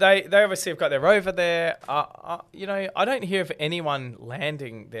 But they obviously have got their rover there. I don't hear of anyone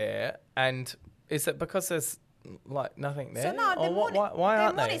landing there. And is it because there's like nothing there? So no, the moon, why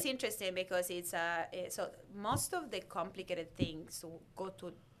aren't the moon they? is interesting because so most of the complicated things go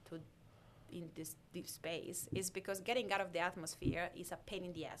to in this deep space is because getting out of the atmosphere is a pain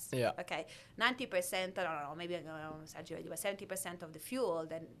in the ass. Yeah. Okay. 90%, I don't know, maybe I'm exaggerating, but 70% of the fuel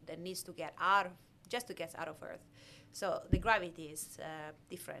that needs to get out just to get out of Earth. So the gravity is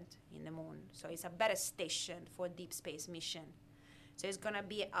different in the moon. So it's a better station for deep space mission. So it's gonna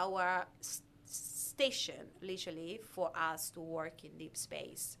be our station, literally, for us to work in deep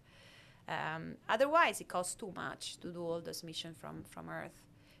space. Otherwise, it costs too much to do all those missions from Earth.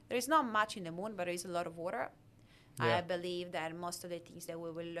 There is not much in the moon, but there is a lot of water. Yeah. I believe that most of the things that we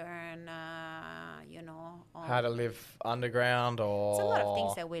will learn, how to live underground or... It's a lot of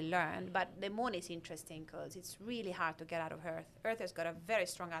things that we learn, but the moon is interesting because it's really hard to get out of Earth. Earth has got a very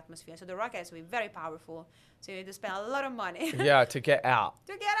strong atmosphere, so the rockets will be very powerful. So you need to spend a lot of money. Yeah, to get out.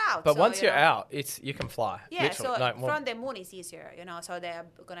 To get out. But once you're out, you can fly. Yeah, literally. so from the moon is easier, So they're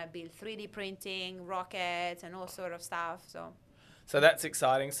going to build 3D printing, rockets, and all sort of stuff, So that's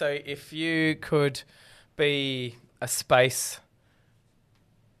exciting. So if you could be a space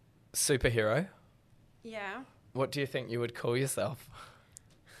superhero, yeah, what do you think you would call yourself?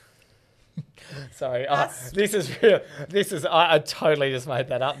 Sorry, this is real. I totally just made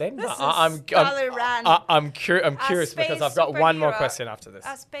that up then. I'm curious because I've got one more question after this.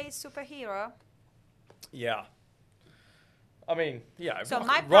 A space superhero. Yeah. I mean, yeah. So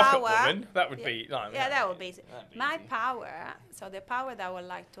rocket power, woman, that would be. No, that would be. My power. So the power that I would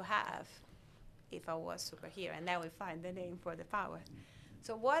like to have, if I was superhero, and now we find the name for the power.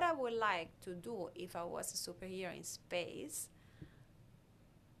 So what I would like to do if I was a superhero in space.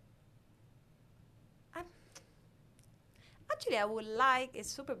 Actually, I would like. It's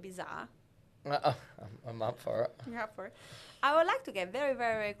super bizarre. I'm up for it. You're up for it. I would like to get very,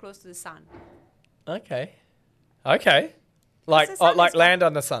 very, very close to the sun. Okay. Like land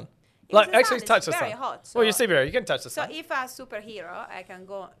on the sun. Touch the sun. Very hot. So well, you're superhero. You can touch the sun. So if I'm a superhero, I can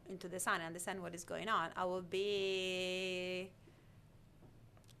go into the sun and understand what is going on. I will be...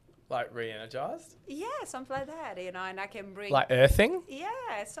 Like re-energized? Yeah, something like that, and I can bring... Like earthing?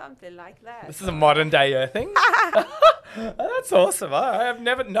 Yeah, something like that. This is a modern day earthing? That's awesome. I have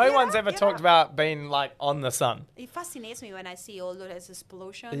never... No one's ever talked about being like on the sun. It fascinates me when I see all those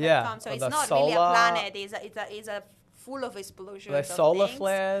explosions that come. So it's not really a planet. It's a full of explosions. There's solar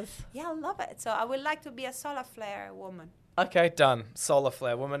flares. Yeah, I love it. So I would like to be a solar flare woman. Okay, done. Solar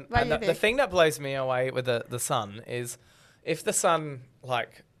flare woman. What and the thing that blows me away with the sun is if the sun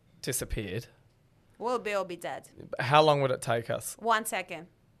disappeared, we'll all be dead. How long would it take us? 1 second.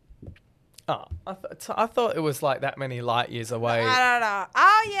 Oh, I thought it was like that many light years away. I don't know.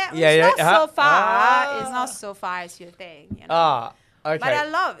 Oh, yeah. It's not so far. It's not so far as you think. Okay. But I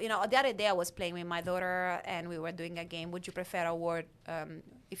love, the other day I was playing with my daughter and we were doing a game. Would you prefer a word,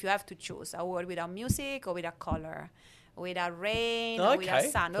 if you have to choose, a word without music or without color? Without rain or without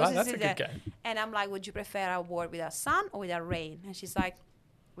sun? That's a good game. And I'm like, would you prefer a word without sun or without rain? And she's like,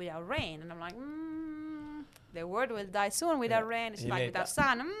 without rain. And I'm like, the word will die soon without rain. She's like, without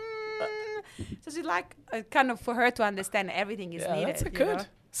sun. So she's like, kind of for her to understand everything is needed. That's you good. know?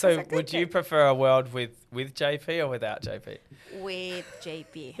 So That's a good would you thing. prefer a world with JP or without JP? With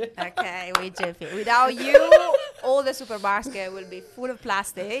JP. Okay, with JP. Without you, all the supermarket will be full of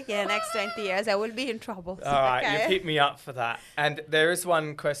plastic in the next 20 years. I will be in trouble. All right, Okay. you've hit me up for that. And there is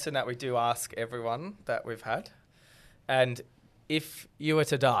one question that we do ask everyone that we've had. And if you were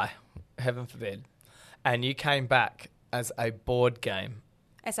to die, heaven forbid, and you came back as a board game,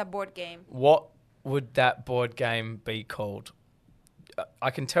 As a board game. what would that board game be called?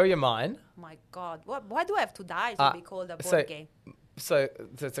 I can tell you mine. My God. Why do I have to die to be called a board game? So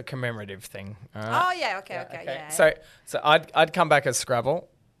it's a commemorative thing. All right? Oh, yeah. Okay. Yeah. So I'd come back as Scrabble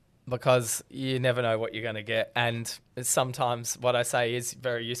because you never know what you're going to get. And sometimes what I say is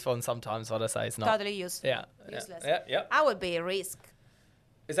very useful and sometimes what I say is not. Totally useless. Useless. Yeah. I would be Risk.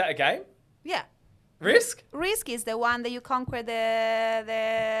 Is that a game? Yeah. Risk? Risk is the one that you conquer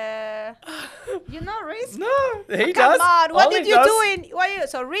the you know Risk? No, he Come does. on, what Ollie did you does. do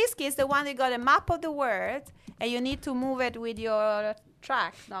so Risk is the one that got a map of the world and you need to move it with your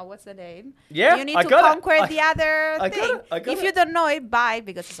track. No, what's the name? Yeah, you need I to got it. conquer the other I thing. got If it. you don't know it, buy it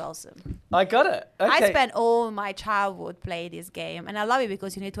because it's awesome. I got it. Okay. I spent all my childhood playing this game, and I love it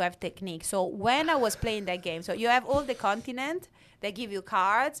because you need to have technique. So when I was playing that game, so you have all the continent, they give you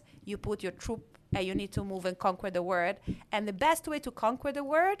cards, you put your troop, and you need to move and conquer the world. And the best way to conquer the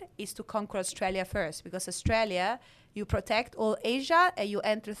world is to conquer Australia first, because Australia, you protect all Asia, and you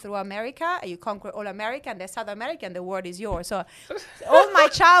enter through America, and you conquer all America, and the South America, and the world is yours. So all my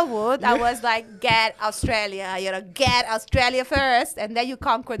childhood, I was like, get Australia, get Australia first, and then you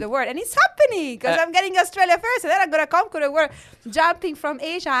conquer the world. And it's happening, because I'm getting Australia first, and then I'm going to conquer the world, jumping from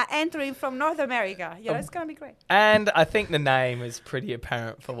Asia, entering from North America. It's going to be great. And I think the name is pretty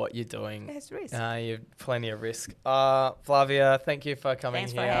apparent for what you're doing. It's Risk. You've plenty of risk. Flavia, thank you for coming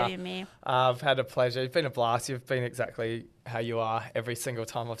Thanks here. for having me. I've had a pleasure. It's been a blast. You've been exactly how you are every single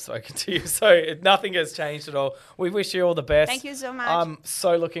time I've spoken to you. So nothing has changed at all. We wish you all the best. Thank you so much. I'm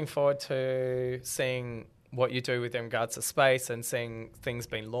so looking forward to seeing what you do with regards to space and seeing things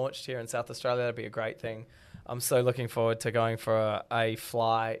being launched here in South Australia. That'd be a great thing. I'm so looking forward to going for a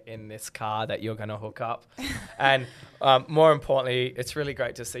fly in this car that you're going to hook up. And more importantly, it's really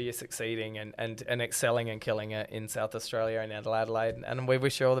great to see you succeeding and excelling and killing it in South Australia and Adelaide. And we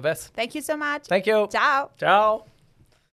wish you all the best. Thank you so much. Thank you. Ciao. Ciao.